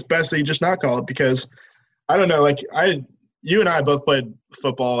think it's best that you just not call it because I don't know. Like you and I both played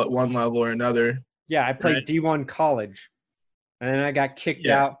football at one level or another. Yeah, I played D1 college. And then I got kicked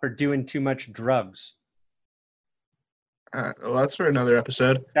out for doing too much drugs. Well, that's for another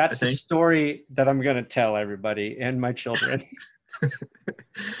episode. That's the story that I'm going to tell everybody and my children.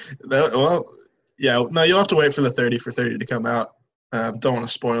 Well, yeah. No, you'll have to wait for the 30 for 30 to come out. Don't want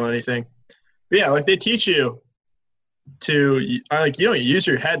to spoil anything. But yeah, like they teach you to you don't use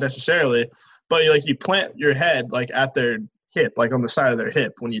your head necessarily, but you plant your head like at their hip, like on the side of their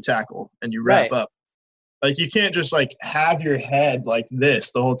hip when you tackle and you wrap up. Like, you can't just, like, have your head like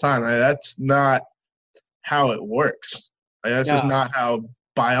this the whole time. Like, that's not how it works. Like, that's just not how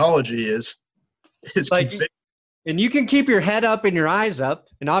biology is like, and you can keep your head up and your eyes up,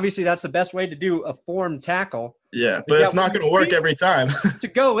 and obviously that's the best way to do a form tackle. Yeah, but it's not going to work every time. To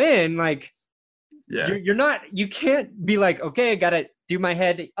go in, like, you can't be like, okay, I got to do my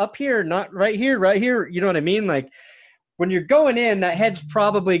head up here, not right here, right here. You know what I mean? Like, when you're going in, that head's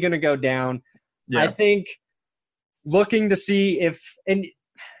probably going to go down. Yeah. I think looking to see if – and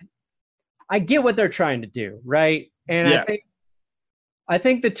I get what they're trying to do, right? And I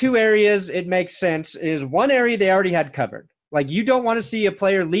think the two areas it makes sense is one area they already had covered. Like, you don't want to see a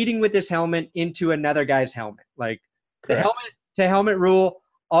player leading with his helmet into another guy's helmet. Like, the helmet-to-helmet rule,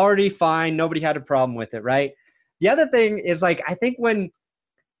 already fine. Nobody had a problem with it, right? The other thing is, like, I think when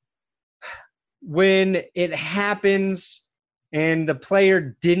it happens – and the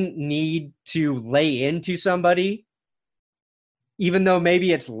player didn't need to lay into somebody, even though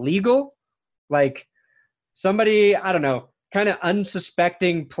maybe it's legal. Like somebody, I don't know, kind of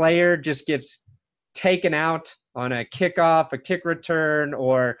unsuspecting player just gets taken out on a kickoff, a kick return,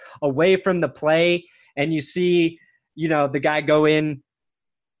 or away from the play, and you see, the guy go in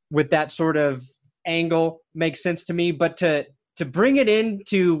with that sort of angle makes sense to me. But to bring it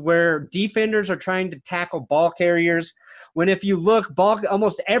into where defenders are trying to tackle ball carriers, when if you look,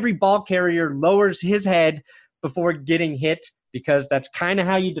 almost every ball carrier lowers his head before getting hit because that's kind of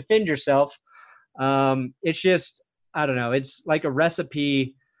how you defend yourself. It's just, I don't know, it's like a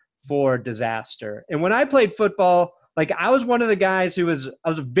recipe for disaster. And when I played football, like I was one of the guys I was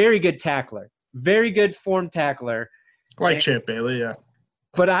a very good tackler, very good form tackler. Like Champ Bailey, yeah.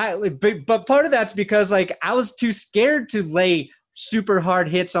 But part of that's because like I was too scared to lay super hard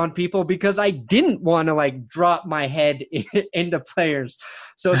hits on people because I didn't want to like drop my head into players.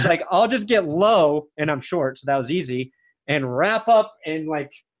 So it's like I'll just get low, and I'm short, so that was easy, and wrap up and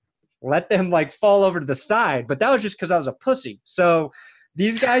like let them like fall over to the side. But that was just because I was a pussy. So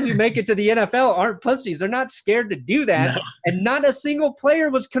these guys who make it to the NFL aren't pussies. They're not scared to do that. No. And not a single player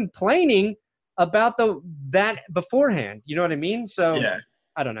was complaining about that beforehand. You know what I mean? So yeah.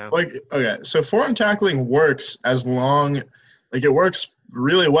 I don't know. Like, okay, so form tackling works as long – like it works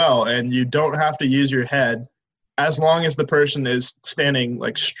really well, and you don't have to use your head as long as the person is standing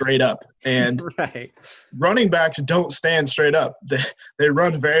like straight up. And running backs don't stand straight up. They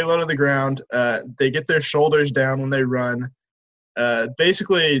run very low to the ground. They get their shoulders down when they run.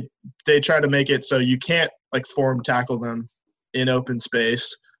 Basically, they try to make it so you can't like form tackle them in open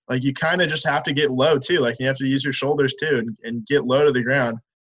space. Like you kind of just have to get low too. Like you have to use your shoulders too and get low to the ground.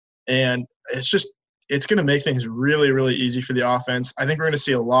 And it's going to make things really, really easy for the offense. I think we're going to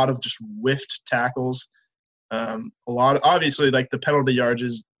see a lot of just whiffed tackles. Obviously, like the penalty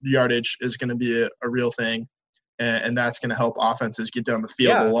yardage is going to be a real thing, and that's going to help offenses get down the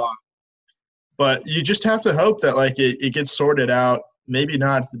field a lot. But you just have to hope that like it gets sorted out maybe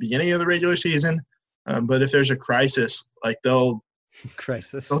not at the beginning of the regular season, but if there's a crisis, like they'll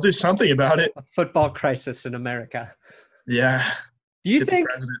do something about it. A football crisis in America. Yeah. Do you think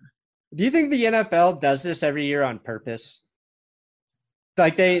the NFL does this every year on purpose?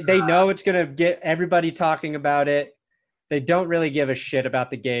 Like they know it's going to get everybody talking about it. They don't really give a shit about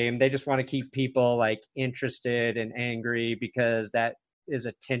the game. They just want to keep people like interested and angry because that is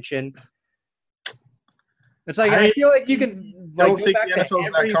attention. It's like I feel like you can. I don't think the NFL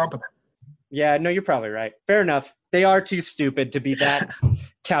is that competent. Yeah, no, you're probably right. Fair enough. They are too stupid to be that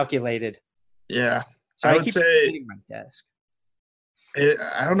calculated. Yeah, so I would say my desk.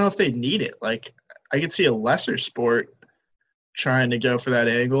 I don't know if they need it. Like, I could see a lesser sport trying to go for that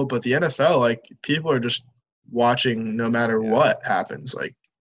angle, but the NFL, like, people are just watching no matter what happens. Like,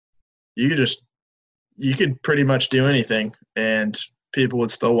 you could pretty much do anything, and people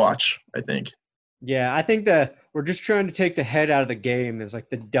would still watch, I think. Yeah, I think we're just trying to take the head out of the game is like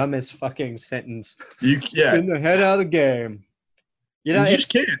the dumbest fucking sentence. In the head out of the game. You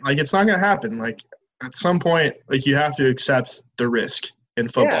just can't. Like, it's not going to happen. Like, at some point, like, you have to accept the risk in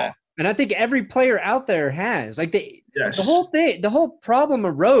football. Yeah. And I think every player out there has. Like, the whole problem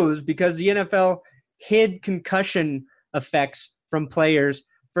arose because the NFL hid concussion effects from players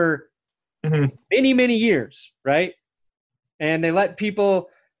for many, many years, right? And they let people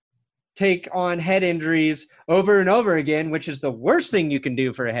take on head injuries over and over again, which is the worst thing you can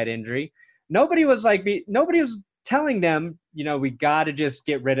do for a head injury. Nobody was telling them, we got to just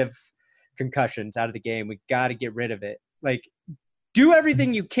get rid of concussions out of the game. We got to get rid of it. Like, do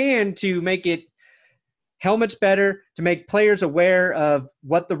everything you can to make it helmets better, to make players aware of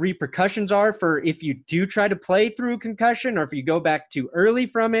what the repercussions are for if you do try to play through concussion or if you go back too early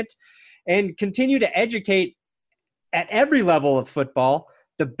from it, and continue to educate at every level of football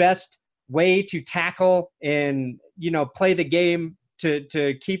the best way to tackle and, play the game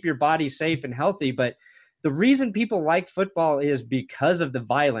to keep your body safe and healthy. But the reason people like football is because of the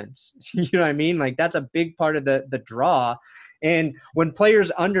violence. You know what I mean? Like, that's a big part of the draw. And when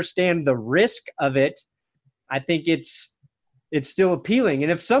players understand the risk of it, I think it's still appealing.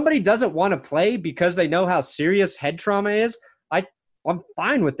 And if somebody doesn't want to play because they know how serious head trauma is, I'm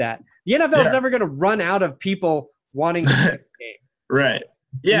fine with that. The NFL is never going to run out of people wanting to play the game. Right.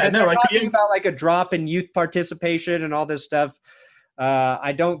 Yeah. No, like talking about like a drop in youth participation and all this stuff.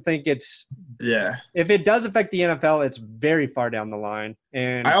 I don't think it's – if it does affect the NFL, it's very far down the line.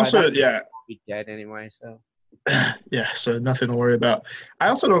 And I also – I'll be dead anyway, so. Yeah, so nothing to worry about. I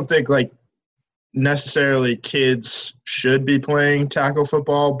also don't think, like, necessarily kids should be playing tackle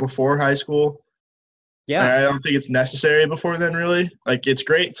football before high school. Yeah. I don't think it's necessary before then, really. Like, it's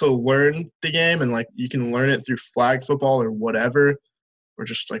great to learn the game, and, like, you can learn it through flag football or whatever, or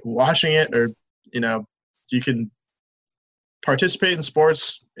just, like, watching it, or, you can participate in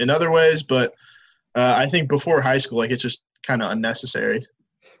sports in other ways, but I think before high school, like, it's just kind of unnecessary.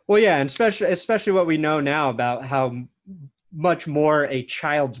 Well, yeah, and especially what we know now about how much more a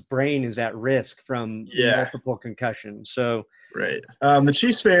child's brain is at risk from multiple concussions. So right. The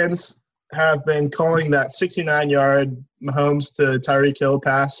Chiefs fans have been calling that 69-yard Mahomes to Tyreek Hill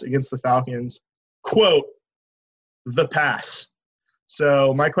pass against the Falcons, quote, the pass.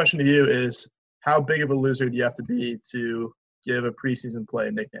 So my question to you is, how big of a loser do you have to be to give a preseason play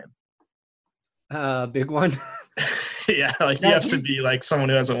a nickname? Big one. Yeah, like he has to be like someone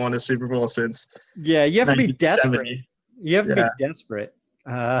who hasn't won a Super Bowl since. Yeah, you have to be desperate. You have to be desperate.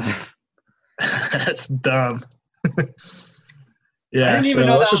 That's dumb. Yeah, so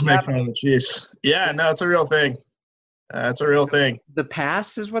let's just make fun of the Chiefs. Yeah, no, it's a real thing. It's a real thing. The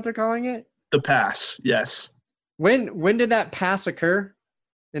pass is what they're calling it? The pass, yes. When did that pass occur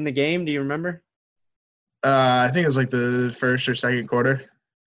in the game? Do you remember? I think it was like the first or second quarter.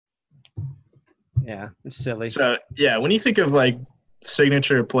 Yeah, it's silly. So, yeah, when you think of, like,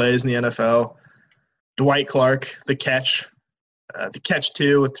 signature plays in the NFL, Dwight Clark, the catch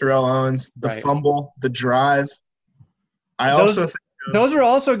two with Terrell Owens, the fumble, the drive. Those are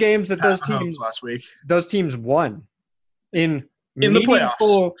also games that those teams last week. Those teams won in the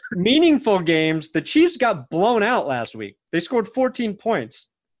playoffs. Meaningful games. The Chiefs got blown out last week. They scored 14 points,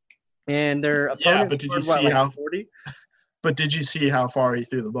 and their opponent scored 40. But did you see how far he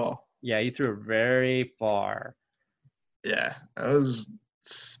threw the ball? Yeah, he threw it very far. Yeah, that was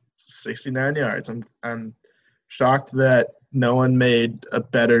 69 yards. I'm shocked that no one made a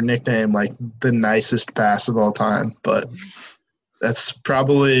better nickname like the nicest pass of all time, but that's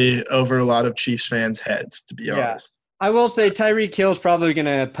probably over a lot of Chiefs fans' heads, to be honest. I will say Tyreek Hill's probably going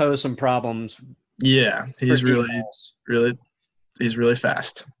to pose some problems. Yeah, he's really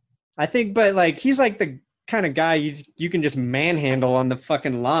fast. I think, but like he's like the kind of guy you can just manhandle on the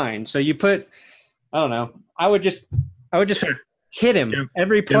fucking line. So you put, I don't know. I would just hit him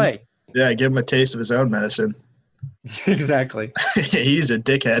every play. Give him a taste of his own medicine. Exactly. He's a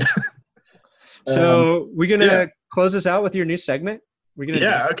dickhead. So we're gonna close this out with your new segment.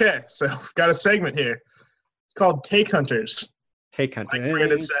 Okay. So we've got a segment here. It's called Take Hunters. Take Hunters. Like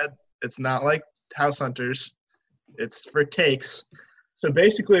Brandon said, it's not like House Hunters. It's for takes. So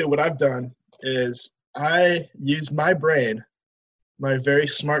basically what I've done is I use my brain, my very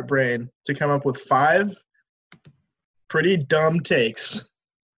smart brain, to come up with 5 pretty dumb takes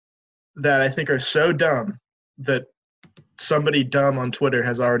that I think are so dumb that somebody dumb on Twitter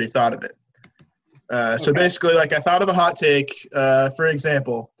has already thought of it. So basically, like, I thought of a hot take. For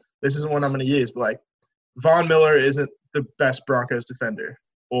example, this isn't one I'm going to use, but like, Von Miller isn't the best Broncos defender,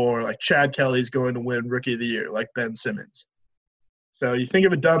 or like Chad Kelly's going to win Rookie of the Year, like Ben Simmons. So you think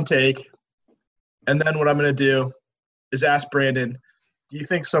of a dumb take, and then what I'm going to do is ask Brandon, do you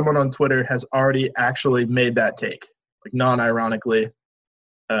think someone on Twitter has already actually made that take? Like, non-ironically,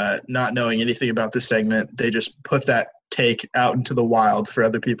 not knowing anything about this segment, they just put that take out into the wild for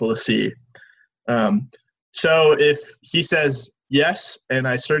other people to see. So if he says yes, and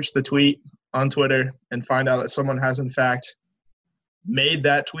I search the tweet on Twitter and find out that someone has in fact made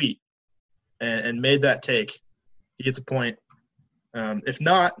that tweet and made that take, he gets a point. If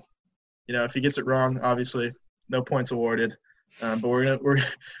not, if he gets it wrong, obviously no points awarded. But we're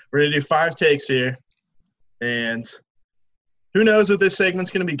gonna do 5 takes here, and who knows if this segment's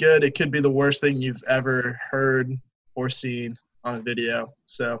gonna be good? It could be the worst thing you've ever heard or seen on a video.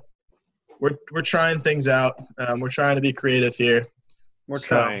 So we're trying things out. We're trying to be creative here. We're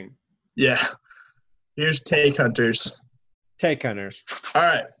trying. Yeah. Here's Take Hunters. Take Hunters. All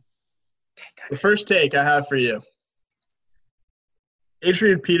right. The first take I have for you.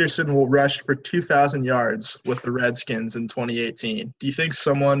 Adrian Peterson will rush for 2,000 yards with the Redskins in 2018. Do you think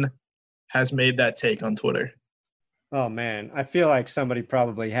someone has made that take on Twitter? Oh, man. I feel like somebody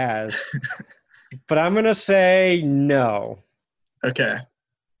probably has. But I'm going to say no. Okay.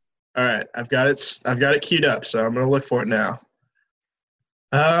 All right. I've got it queued up, so I'm going to look for it now.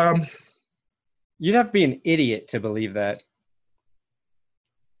 You'd have to be an idiot to believe that.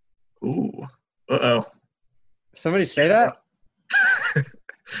 Ooh. Uh-oh. Somebody say that?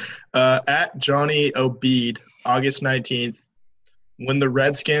 At Johnny Obeid, August 19th, when the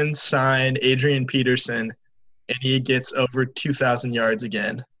Redskins sign Adrian Peterson and he gets over 2,000 yards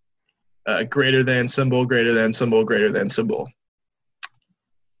again. Greater than symbol, greater than symbol, greater than symbol.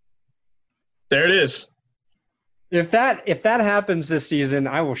 There it is. If that happens this season,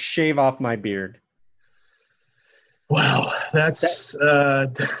 I will shave off my beard. Wow, that's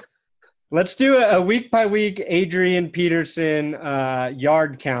Let's do a week-by-week Adrian Peterson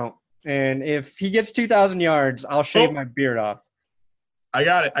yard count. And if he gets 2,000 yards, I'll shave my beard off. I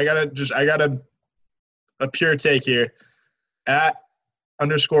got it. I got a pure take here. At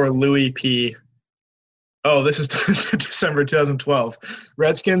 _Louis P. Oh, this is December 2012.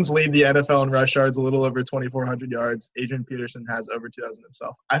 Redskins lead the NFL in rush yards, a little over 2,400 yards. Adrian Peterson has over 2,000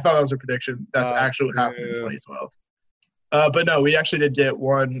 himself. I thought that was a prediction. That's actually what happened in 2012. But no, we actually did get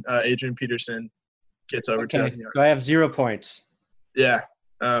one. Adrian Peterson gets over 2,000 yards. So I have 0 points. Yeah.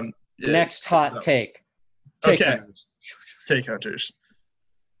 Next hot take. Take Hunters. Take Hunters.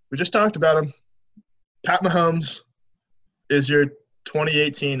 We just talked about him. Pat Mahomes is your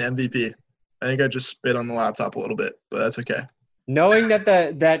 2018 MVP. I think I just spit on the laptop a little bit, but that's okay. Knowing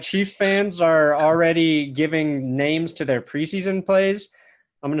that Chiefs fans are already giving names to their preseason plays,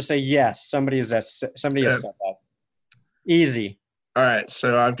 I'm going to say yes. Somebody has set that. Easy. All right,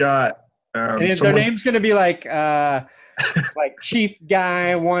 so I've got and their name's going to be like Chief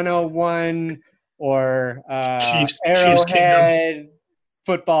Guy 101 or Arrowhead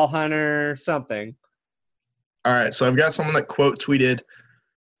Football Hunter, something. All right, so I've got someone that quote tweeted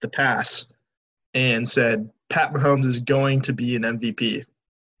the pass and said Pat Mahomes is going to be an MVP.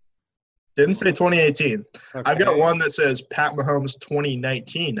 Didn't say 2018. Okay. I've got one that says Pat Mahomes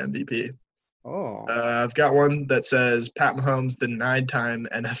 2019 MVP. Oh. I've got one that says Pat Mahomes, the 9-time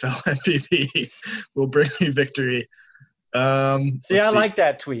NFL MVP, will bring me victory. I like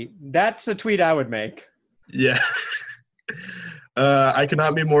that tweet. That's a tweet I would make. Yeah. I could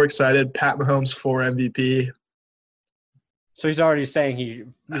not be more excited. Pat Mahomes for MVP. So he's already saying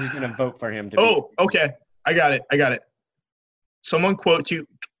he's going to vote for him. Okay. I got it. Someone quote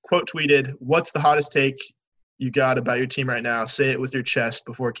tweeted, "What's the hottest take you got about your team right now? Say it with your chest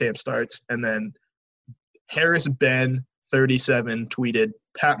before camp starts." And then Harris Ben 37 tweeted,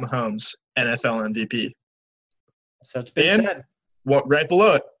 "Pat Mahomes, NFL MVP." So it's been said. Right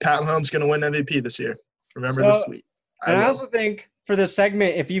below it, Pat Mahomes going to win MVP this year. Remember this tweet. I also think for this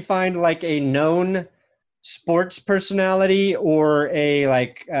segment, if you find like a known sports personality or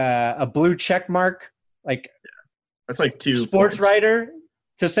a blue check mark, like that's like 2 sports points. writer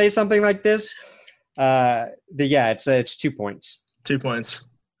to say something like this, it's 2 points. 2 points.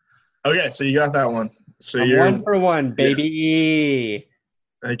 Okay, so you got that one. So I'm you're 1 for 1, baby.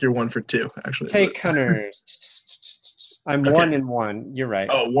 I think you're 1 for 2, actually. Take Hunters. I'm Okay. 1 and 1. You're right.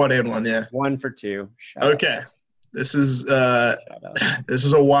 Oh, 1 and 1, yeah. 1 for 2. Okay. This is a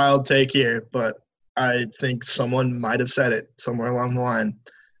wild take here, but I think someone might have said it somewhere along the line.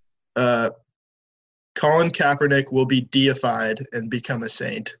 Colin Kaepernick will be deified and become a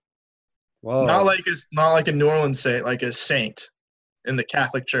saint. Whoa. Not like a New Orleans saint, like a saint in the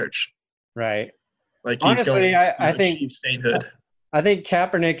Catholic Church. Right. Like he's honestly, going I think achieve sainthood. I think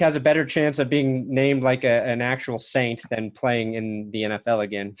Kaepernick has a better chance of being named like an actual saint than playing in the NFL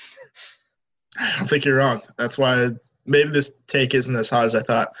again. I don't think you're wrong. That's why maybe this take isn't as hot as I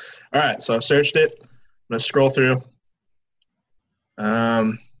thought. All right, so I searched it. I'm gonna scroll through.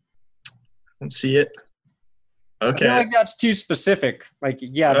 Let's see it. Okay. I feel like that's too specific. Like,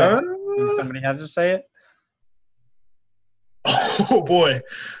 somebody had to say it. Oh boy.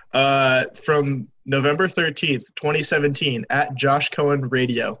 From November 13th, 2017, at Josh Cohen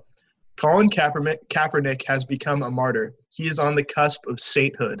Radio. Colin Kaepernick has become a martyr. He is on the cusp of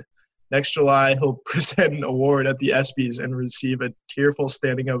sainthood. Next July, he'll present an award at the ESPYs and receive a tearful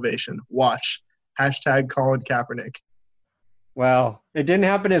standing ovation. Watch. #Colin Kaepernick. Well, it didn't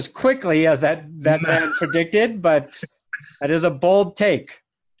happen as quickly as that man predicted, but that is a bold take.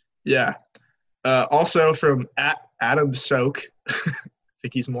 Yeah. Also from at Adam Soak, I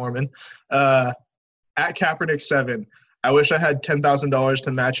think he's Mormon, at Kaepernick7, I wish I had $10,000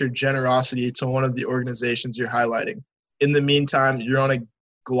 to match your generosity to one of the organizations you're highlighting. In the meantime, you're on a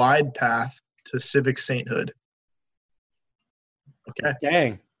glide path to civic sainthood. Okay.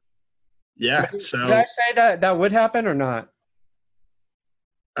 Dang. Yeah. So did I say that would happen or not?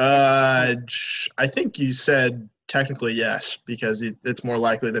 I think you said technically yes, because it's more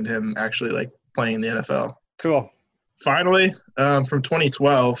likely than him actually like playing in the NFL. Cool. Finally, from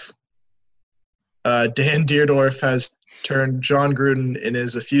 2012, Dan Deerdorf has turned John Gruden in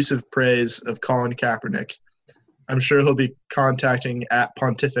his effusive praise of Colin Kaepernick. I'm sure he'll be contacting at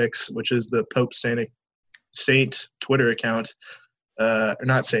Pontifex, which is the Pope Saint Twitter account. Or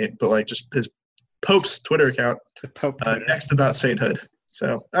not Saint, but like just his Pope's Twitter account. The Pope next about sainthood.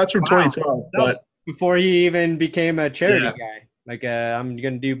 So that's from 2012. That was before he even became a charity guy. Like I'm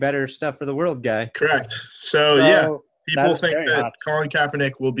going to do better stuff for the world guy. Correct. So yeah, people think that Colin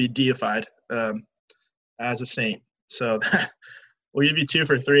Kaepernick will be deified as a saint. So we'll give you 2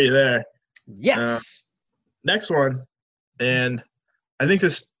 for 3 there. Yes. Next one, and I think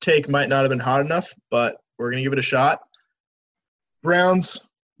this take might not have been hot enough, but we're going to give it a shot. Browns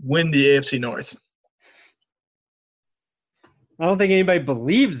win the AFC North. I don't think anybody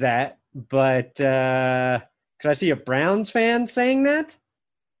believes that, but could I see a Browns fan saying that?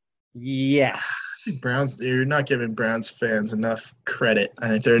 Yes. Browns, you're not giving Browns fans enough credit. I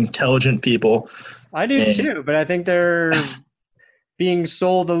think they're intelligent people. I do too, but I think they're being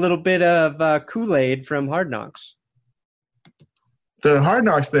sold a little bit of Kool-Aid from Hard Knocks. The Hard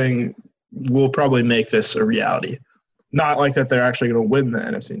Knocks thing will probably make this a reality. Not like that they're actually going to win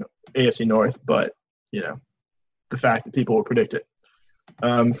the AFC North, but, the fact that people will predict it.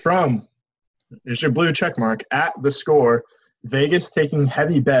 Here's your blue check mark, at The Score, Vegas taking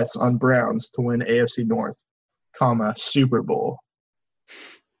heavy bets on Browns to win AFC North, Super Bowl.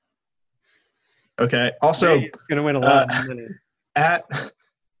 Okay, also going to win a lot of money.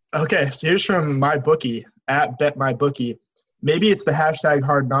 Okay, so here's from MyBookie, at BetMyBookie. Maybe it's the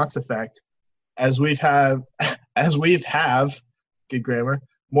Hard Knocks effect, as we've good grammar,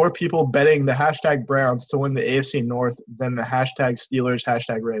 more people betting the Browns to win the AFC North than the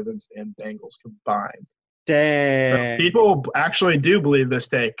Steelers, Ravens, and Bengals combined. Dang. So people actually do believe this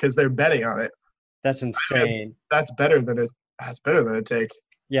take because they're betting on it. That's insane. That's better than a take.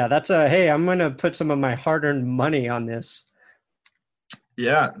 Yeah, hey, I'm going to put some of my hard-earned money on this.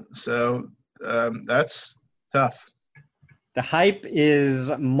 Yeah, so that's tough. The hype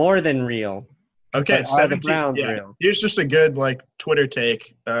is more than real. Okay, 17. The Browns real? Here's just a good Twitter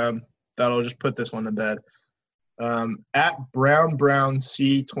take that'll just put this one to bed. At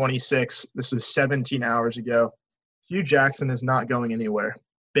BrownC26, this was 17 hours ago. Hugh Jackson is not going anywhere.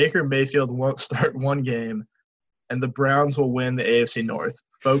 Baker Mayfield won't start one game, and the Browns will win the AFC North.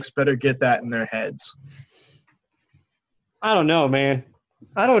 Folks better get that in their heads. I don't know, man.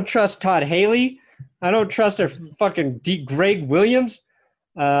 I don't trust Todd Haley. I don't trust their fucking Greg Williams.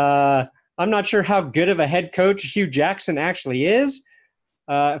 I'm not sure how good of a head coach Hugh Jackson actually is.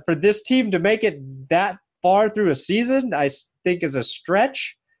 For this team to make it that far through a season, I think is a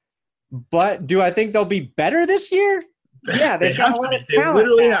stretch. But do I think they'll be better this year? Yeah, they've got a lot of talent. They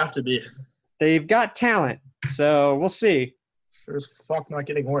literally have to be. They've got talent. So we'll see. Sure as fuck not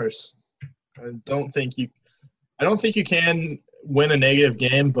getting worse. I don't think you can win a negative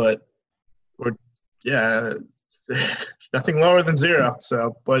game, but nothing lower than 0.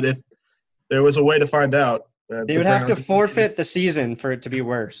 So, but if there was a way to find out, they would have to forfeit the season for it to be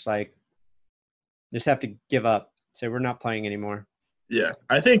worse. Like, just have to give up. Say we're not playing anymore. Yeah,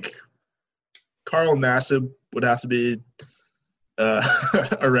 I think Carl Nassib would have to be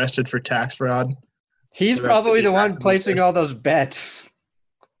arrested for tax fraud. He's probably the one placing all those bets.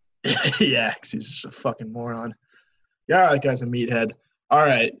 Yeah, because he's just a fucking moron. Yeah, that guy's a meathead. All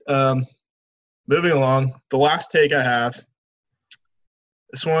right, moving along. The last take I have,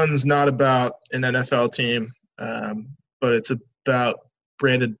 this one's not about an NFL team, but it's about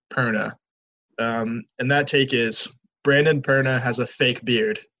Brandon Perna. And that take is Brandon Perna has a fake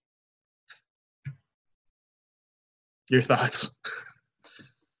beard. Your thoughts?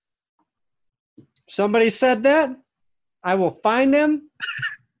 Somebody said that. I will find them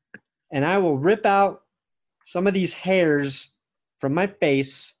and I will rip out some of these hairs from my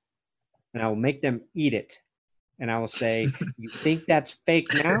face and I will make them eat it. And I will say, you think that's fake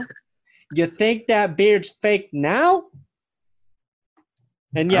now? You think that beard's fake now?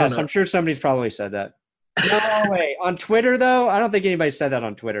 And yes, I'm sure somebody's probably said that. No way. On Twitter, though, I don't think anybody said that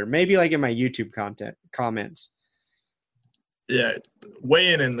on Twitter. Maybe like in my YouTube comments. Yeah,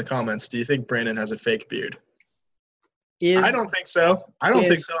 weigh in the comments. Do you think Brandon has a fake beard? I don't think so.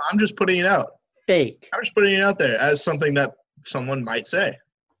 I'm just putting it out. Fake. I'm just putting it out there as something that someone might say.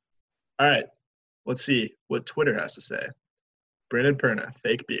 All right, let's see what Twitter has to say. Brandon Perna,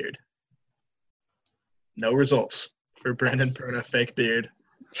 fake beard. No results for Brandon Perna, fake beard.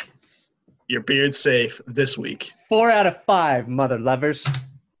 Yes. Your beard's safe this week. 4 out of 5, mother lovers.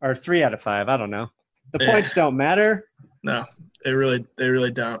 Or 3 out of 5, I don't know. The points don't matter. No, they really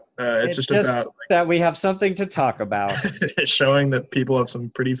don't. It's just about that we have something to talk about. Showing that people have some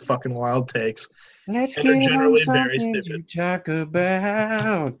pretty fucking wild takes. Let's get on something to talk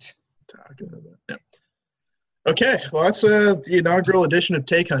about. Yeah. Okay, well, that's the inaugural edition of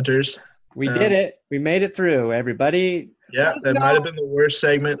Take Hunters. We did it. We made it through, everybody. Yeah, that might have been the worst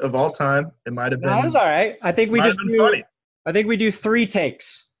segment of all time. It might have been. No, it was all right. I think we just funny. I think we do 3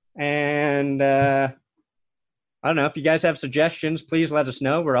 takes. And I don't know. If you guys have suggestions, please let us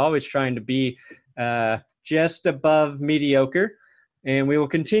know. We're always trying to be just above mediocre. And we will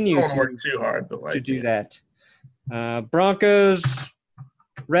continue to work too hard, but to do that. Broncos,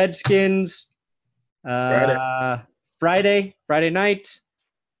 Redskins, Friday night.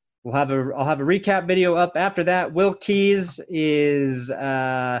 I'll have a recap video up after that. Will Keys is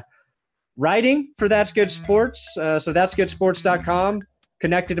writing for That's Good Sports. So that'sgoodsports.com.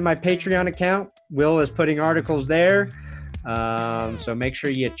 Connected to my Patreon account. Will is putting articles there. So make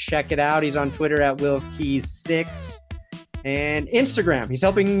sure you check it out. He's on Twitter at WillKeys6 and Instagram. He's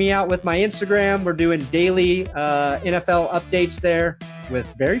helping me out with my Instagram. We're doing daily NFL updates there with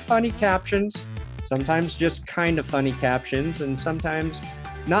very funny captions. Sometimes just kind of funny captions and sometimes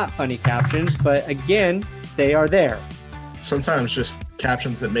not funny captions, but again, they are there. Sometimes just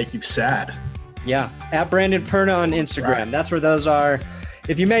captions that make you sad. Yeah, at Brandon Perna on Instagram. Right. That's where those are.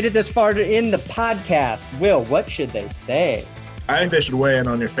 If you made it this far in the podcast, Will, what should they say? I think they should weigh in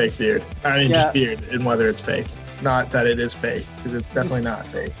on your fake beard. Just beard and whether it's fake. Not that it is fake, because it's definitely not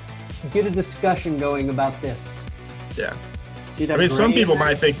fake. Get a discussion going about this. Yeah. Some people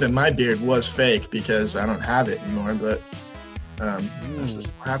might think that my beard was fake because I don't have it anymore, but that's just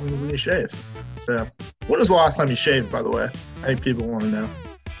what happens when you shave. So, when was the last time you shaved, by the way? I think people want to know.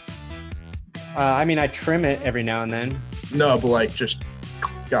 I trim it every now and then. No, but just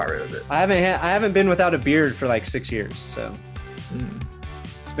got rid of it. I haven't been without a beard for 6 years, so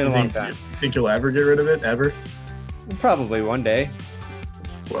it's been a long time. You think you'll ever get rid of it? Ever? Probably one day.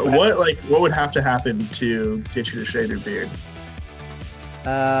 What would have to happen to get you to shave your beard?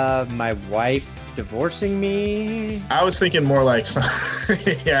 My wife divorcing me. I was thinking more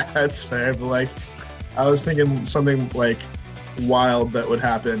yeah, that's fair, but I was thinking something wild that would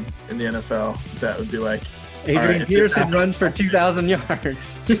happen in the NFL that would be Adrian Peterson runs for 2,000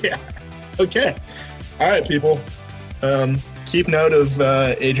 yards. Yeah. Okay. All right, people. Keep note of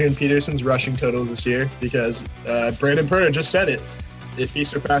Adrian Peterson's rushing totals this year because Brandon Perna just said it. If he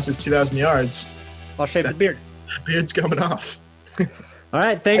surpasses 2,000 yards, I'll shave the beard. That beard's coming off. All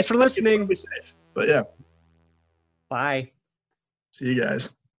right. Thanks for listening. Safe, but yeah. Bye. See you guys.